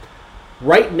Kamara.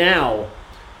 Right now,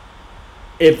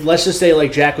 if let's just say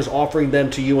like Jack was offering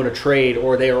them to you in a trade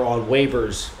or they are on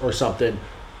waivers or something,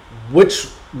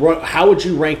 how would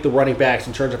you rank the running backs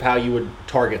in terms of how you would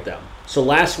target them? So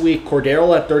last week,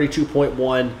 Cordero had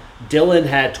 32.1, Dillon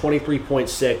had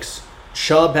 23.6,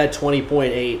 Chubb had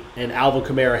 20.8, and Alvin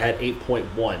Kamara had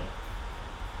 8.1.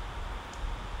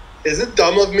 Is it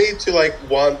dumb of me to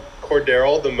want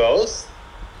Cordero the most?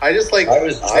 I just I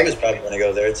was probably going to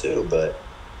go there too, but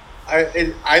I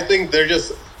think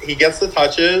he gets the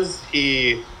touches.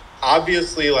 He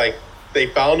obviously they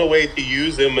found a way to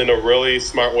use him in a really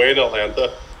smart way in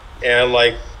Atlanta, and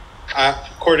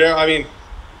Cordero. I mean,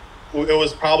 it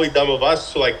was probably dumb of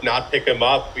us to not pick him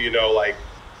up.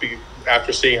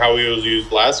 After seeing how he was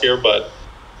used last year, but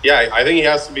yeah, I think he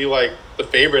has to be the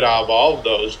favorite out of all of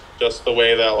those. Just the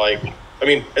way that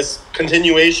it's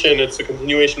continuation. It's a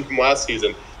continuation from last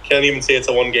season. Can't even say it's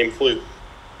a one-game fluke.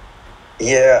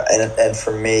 Yeah, and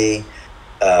for me,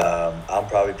 I'm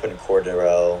probably putting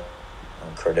Cordero,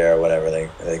 whatever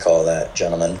they call that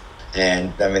gentleman.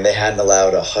 And they hadn't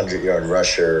allowed a 100-yard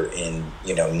rusher in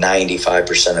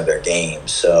 95% of their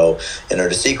games. So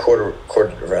to see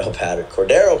Cordero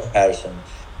Patterson,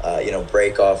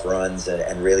 break off runs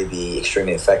and really be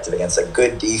extremely effective against a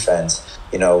good defense,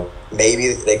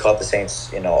 maybe they caught the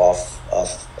Saints,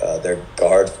 off their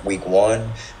guard week 1,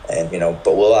 and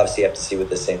but we'll obviously have to see what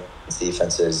the Saints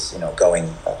defense is, going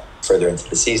further into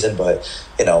the season. But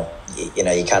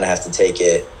you kind of have to take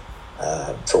it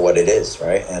for what it is,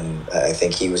 right? And I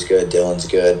think he was good. Dillon's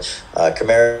good.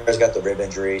 Kamara's got the rib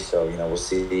injury, so we'll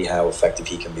see how effective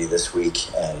he can be this week.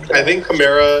 And I think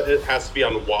Kamara, it has to be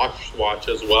on watch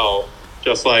as well.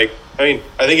 Just I think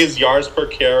his yards per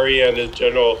carry and his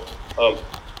general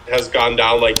has gone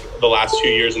down the last 2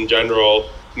 years in general.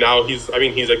 Now he's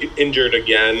injured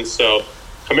again, so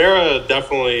Kamara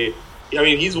definitely.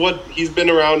 He's been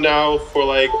around now for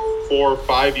 4 or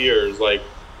 5 years.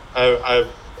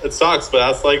 It sucks, but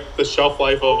that's the shelf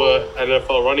life of a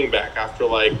NFL running back. After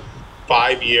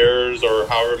 5 years or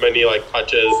however many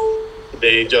touches,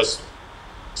 they just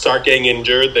start getting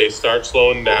injured. They start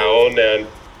slowing down, and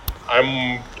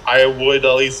I would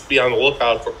at least be on the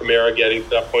lookout for Kamara getting to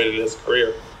that point in his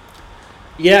career.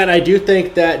 Yeah, and I do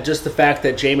think that just the fact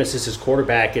that Jameis is his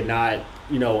quarterback and not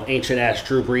ancient-ass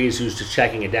Drew Brees who's just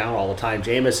checking it down all the time.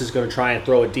 Jameis is going to try and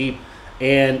throw it deep.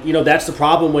 And, that's the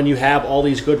problem when you have all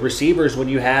these good receivers, when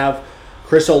you have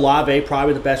Chris Olave,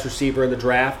 probably the best receiver in the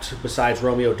draft besides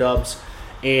Romeo Doubs,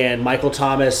 and Michael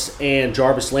Thomas and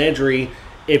Jarvis Landry.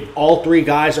 If all three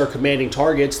guys are commanding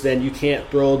targets, then you can't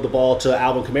throw the ball to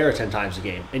Alvin Kamara 10 times a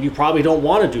game. And you probably don't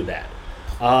want to do that.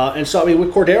 And so,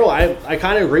 with Cordero, I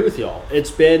kind of agree with y'all.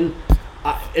 It's been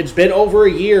over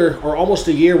a year or almost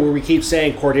a year where we keep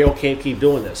saying Cordero can't keep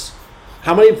doing this.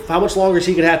 How much longer is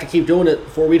he going to have to keep doing it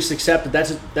before we just accept that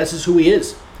that's just who he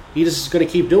is? He just is going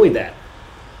to keep doing that.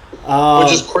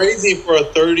 Which is crazy for a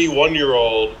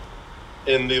 31-year-old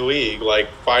in the league,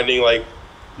 finding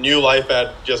new life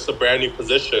at just a brand new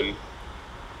position.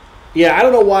 Yeah, I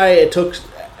don't know why it took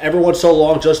everyone so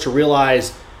long just to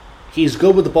realize he's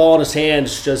good with the ball in his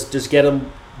hands. Just get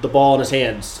him the ball in his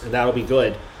hands, and that'll be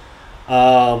good.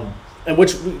 And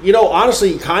which,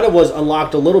 honestly kind of was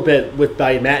unlocked a little bit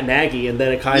by Matt Nagy, and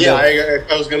then it kind of... Yeah,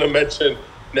 I was going to mention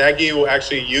Nagy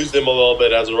actually used him a little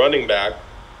bit as a running back.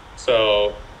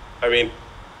 So,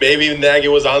 maybe Nagy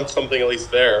was on something at least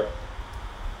there.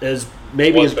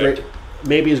 Maybe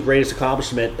his greatest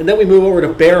accomplishment. And then we move over to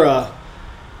Berra.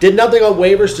 Did nothing on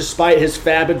waivers despite his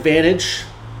fab advantage.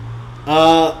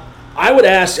 I would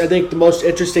ask, I think the most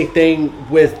interesting thing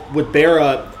with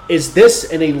Berra, is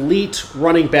this an elite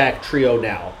running back trio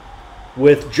now?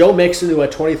 With Joe Mixon, who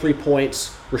had 23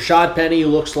 points, Rashad Penny, who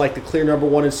looks like the clear number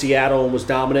one in Seattle and was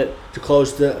dominant to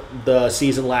close the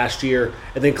season last year.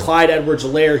 And then Clyde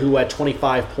Edwards-Helaire, who had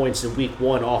 25 points in week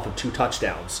 1 off of 2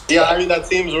 touchdowns. Yeah, I mean, that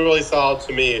seems really solid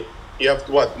to me. You have,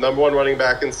 number one running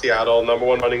back in Seattle, number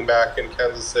one running back in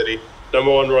Kansas City,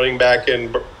 number one running back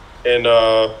in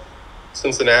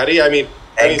Cincinnati. And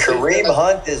Kareem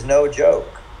Hunt is no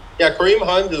joke. Yeah, Kareem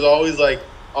Hunt is always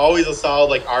a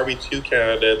solid RB2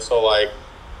 candidate. So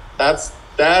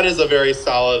that is a very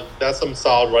solid. That's some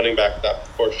solid running back depth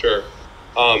for sure.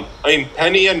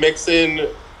 Penny and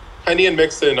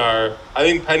Mixon are. I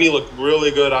think Penny looked really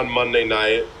good on Monday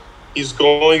night. He's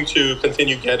going to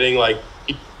continue getting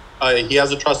he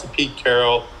has a trust of Pete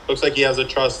Carroll. Looks like he has a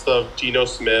trust of Geno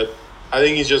Smith. I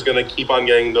think he's just going to keep on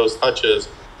getting those touches.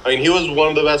 He was one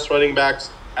of the best running backs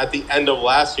at the end of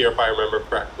last year, if I remember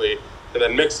correctly. And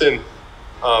then Mixon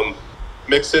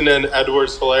and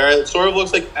Edwards-Helaire. It sort of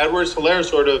looks like Edwards-Helaire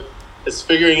sort of is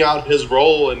figuring out his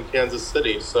role in Kansas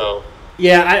City. So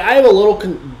yeah, I have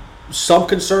some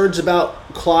concerns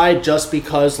about Clyde just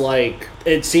because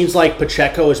it seems like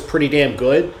Pacheco is pretty damn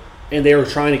good, and they were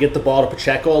trying to get the ball to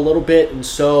Pacheco a little bit, and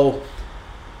so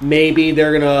maybe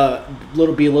they're gonna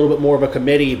be a little bit more of a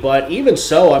committee. But even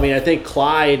so, I think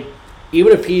Clyde,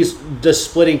 even if he's just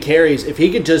splitting carries, if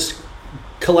he could just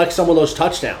collect some of those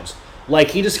touchdowns.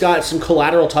 He just got some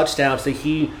collateral touchdowns that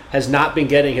he has not been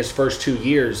getting his first 2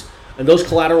 years. And those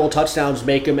collateral touchdowns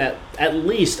make him at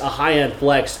least a high-end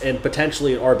flex and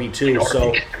potentially an RB2.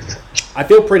 So I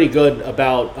feel pretty good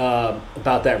about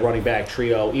that running back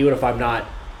trio, even if I'm not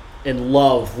in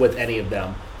love with any of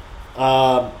them.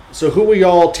 So who are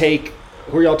y'all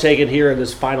taking here in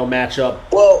this final matchup?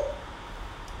 Well,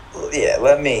 yeah,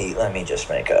 let me just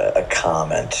make a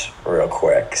comment real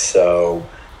quick. So,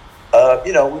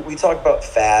 we talked about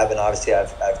Fab, and obviously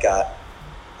I've got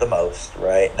the most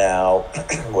right now.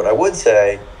 What I would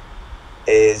say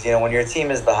is, when your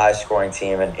team is the high-scoring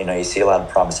team, and you see a lot of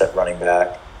promise at running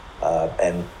back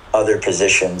and other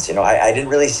positions, I didn't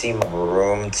really see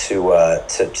room to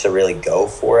really go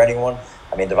for anyone.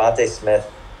 Devontae Smith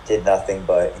did nothing,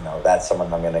 but that's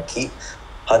someone I'm going to keep.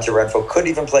 Hunter Renfrow could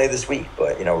even play this week,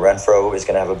 but Renfrow is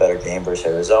going to have a better game versus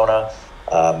Arizona.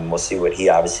 We'll see what he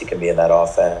obviously can be in that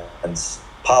offense.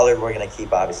 Pollard, we're going to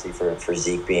keep obviously for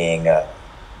Zeke being,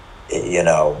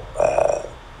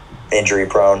 injury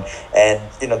prone. And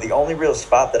the only real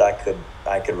spot that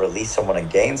I could release someone and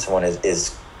gain someone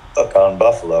is on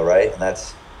Buffalo, right? And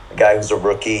that's a guy who's a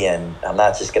rookie, and I'm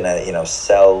not just going to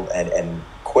sell and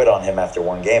quit on him after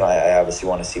one game. I obviously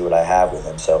want to see what I have with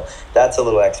him. So that's a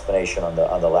little explanation on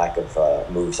the lack of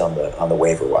moves on the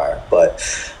waiver wire. But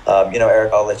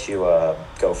Eric, I'll let you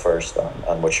go first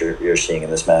on what you're seeing in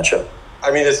this matchup.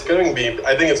 I think it's going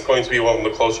to be one of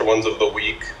the closer ones of the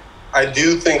week. I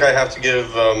do think I have to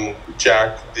give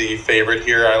Jack the favorite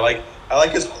here. I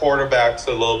like his quarterbacks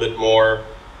a little bit more,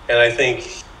 and I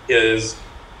think he has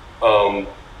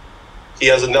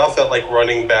enough at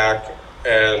running back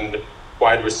and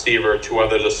wide receiver to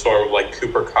weather the storm of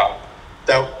Cooper Kupp.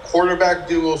 That quarterback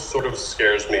duo sort of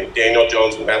scares me. Daniel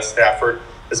Jones and Matt Stafford,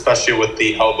 especially with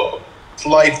the elbow.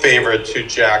 Slight favorite to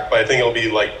Jack, but I think it'll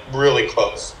be really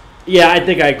close. Yeah, I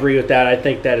think I agree with that. I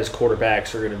think that his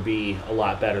quarterbacks are going to be a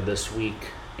lot better this week.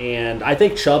 And I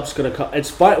think Chubb's going to come.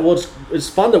 It's fun. Well, it's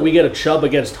fun that we get a Chubb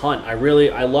against Hunt. I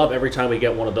love every time we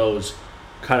get one of those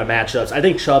kind of matchups. I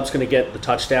think Chubb's going to get the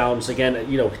touchdowns. Again,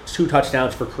 2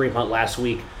 touchdowns for Kareem Hunt last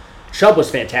week. Chubb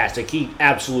was fantastic. He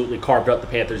absolutely carved up the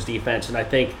Panthers' defense, and I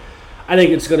think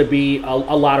it's going to be a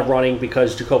lot of running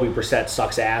because Jacoby Brissett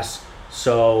sucks ass.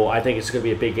 So I think it's going to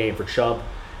be a big game for Chubb.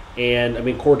 And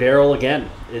Cordero again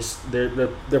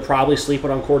they're probably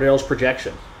sleeping on Cordero's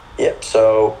projection. Yep.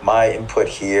 So my input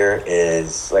here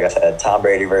is, like I said, Tom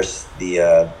Brady versus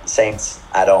the Saints.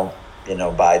 I don't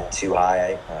buy too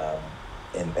high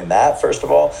in that. First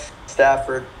of all,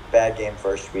 Stafford, bad game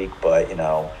first week, but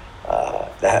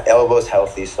the elbow's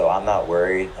healthy, so I'm not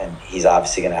worried, and he's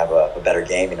obviously going to have a better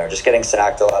game. Just getting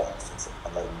sacked a lot,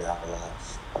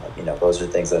 those are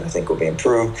things that I think will be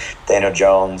improved. Daniel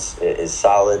Jones is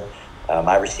solid.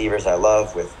 My receivers I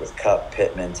love with Kupp,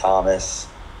 Pittman, Thomas.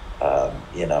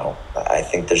 I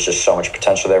think there's just so much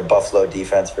potential there. Buffalo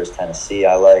defense versus Tennessee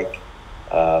I like.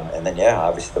 And then,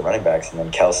 obviously the running backs. And then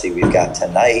Kelsey we've got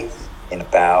tonight in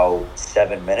about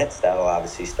 7 minutes. That'll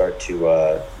obviously start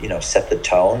to, set the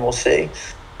tone. We'll see.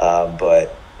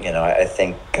 But, I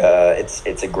think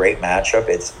it's a great matchup.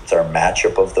 It's our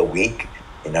matchup of the week.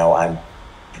 I'm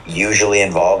usually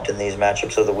involved in these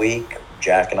matchups of the week.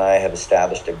 Jack and I have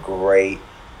established a great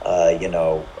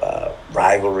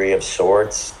rivalry of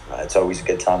sorts. It's always a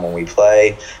good time when we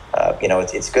play.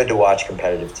 It's good to watch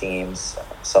competitive teams,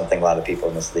 something a lot of people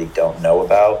in this league don't know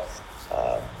about.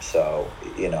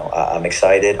 I'm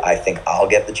excited. I think I'll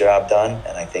get the job done,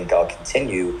 and I think I'll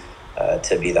continue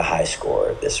to be the high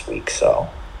scorer this week. So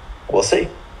we'll see.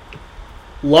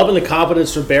 Loving the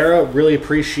confidence from Barra. Really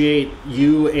appreciate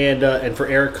you and for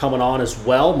Eric coming on as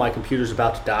well. My computer's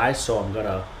about to die, so I'm going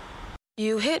to...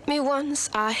 You hit me once,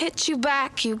 I hit you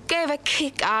back. You gave a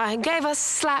kick, I gave a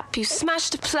slap. You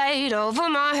smashed a plate over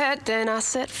my head, then I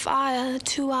set fire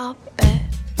to our bed.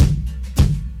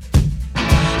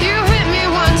 You hit me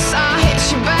once, I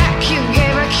hit you back. You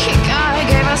gave a kick, I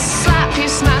gave a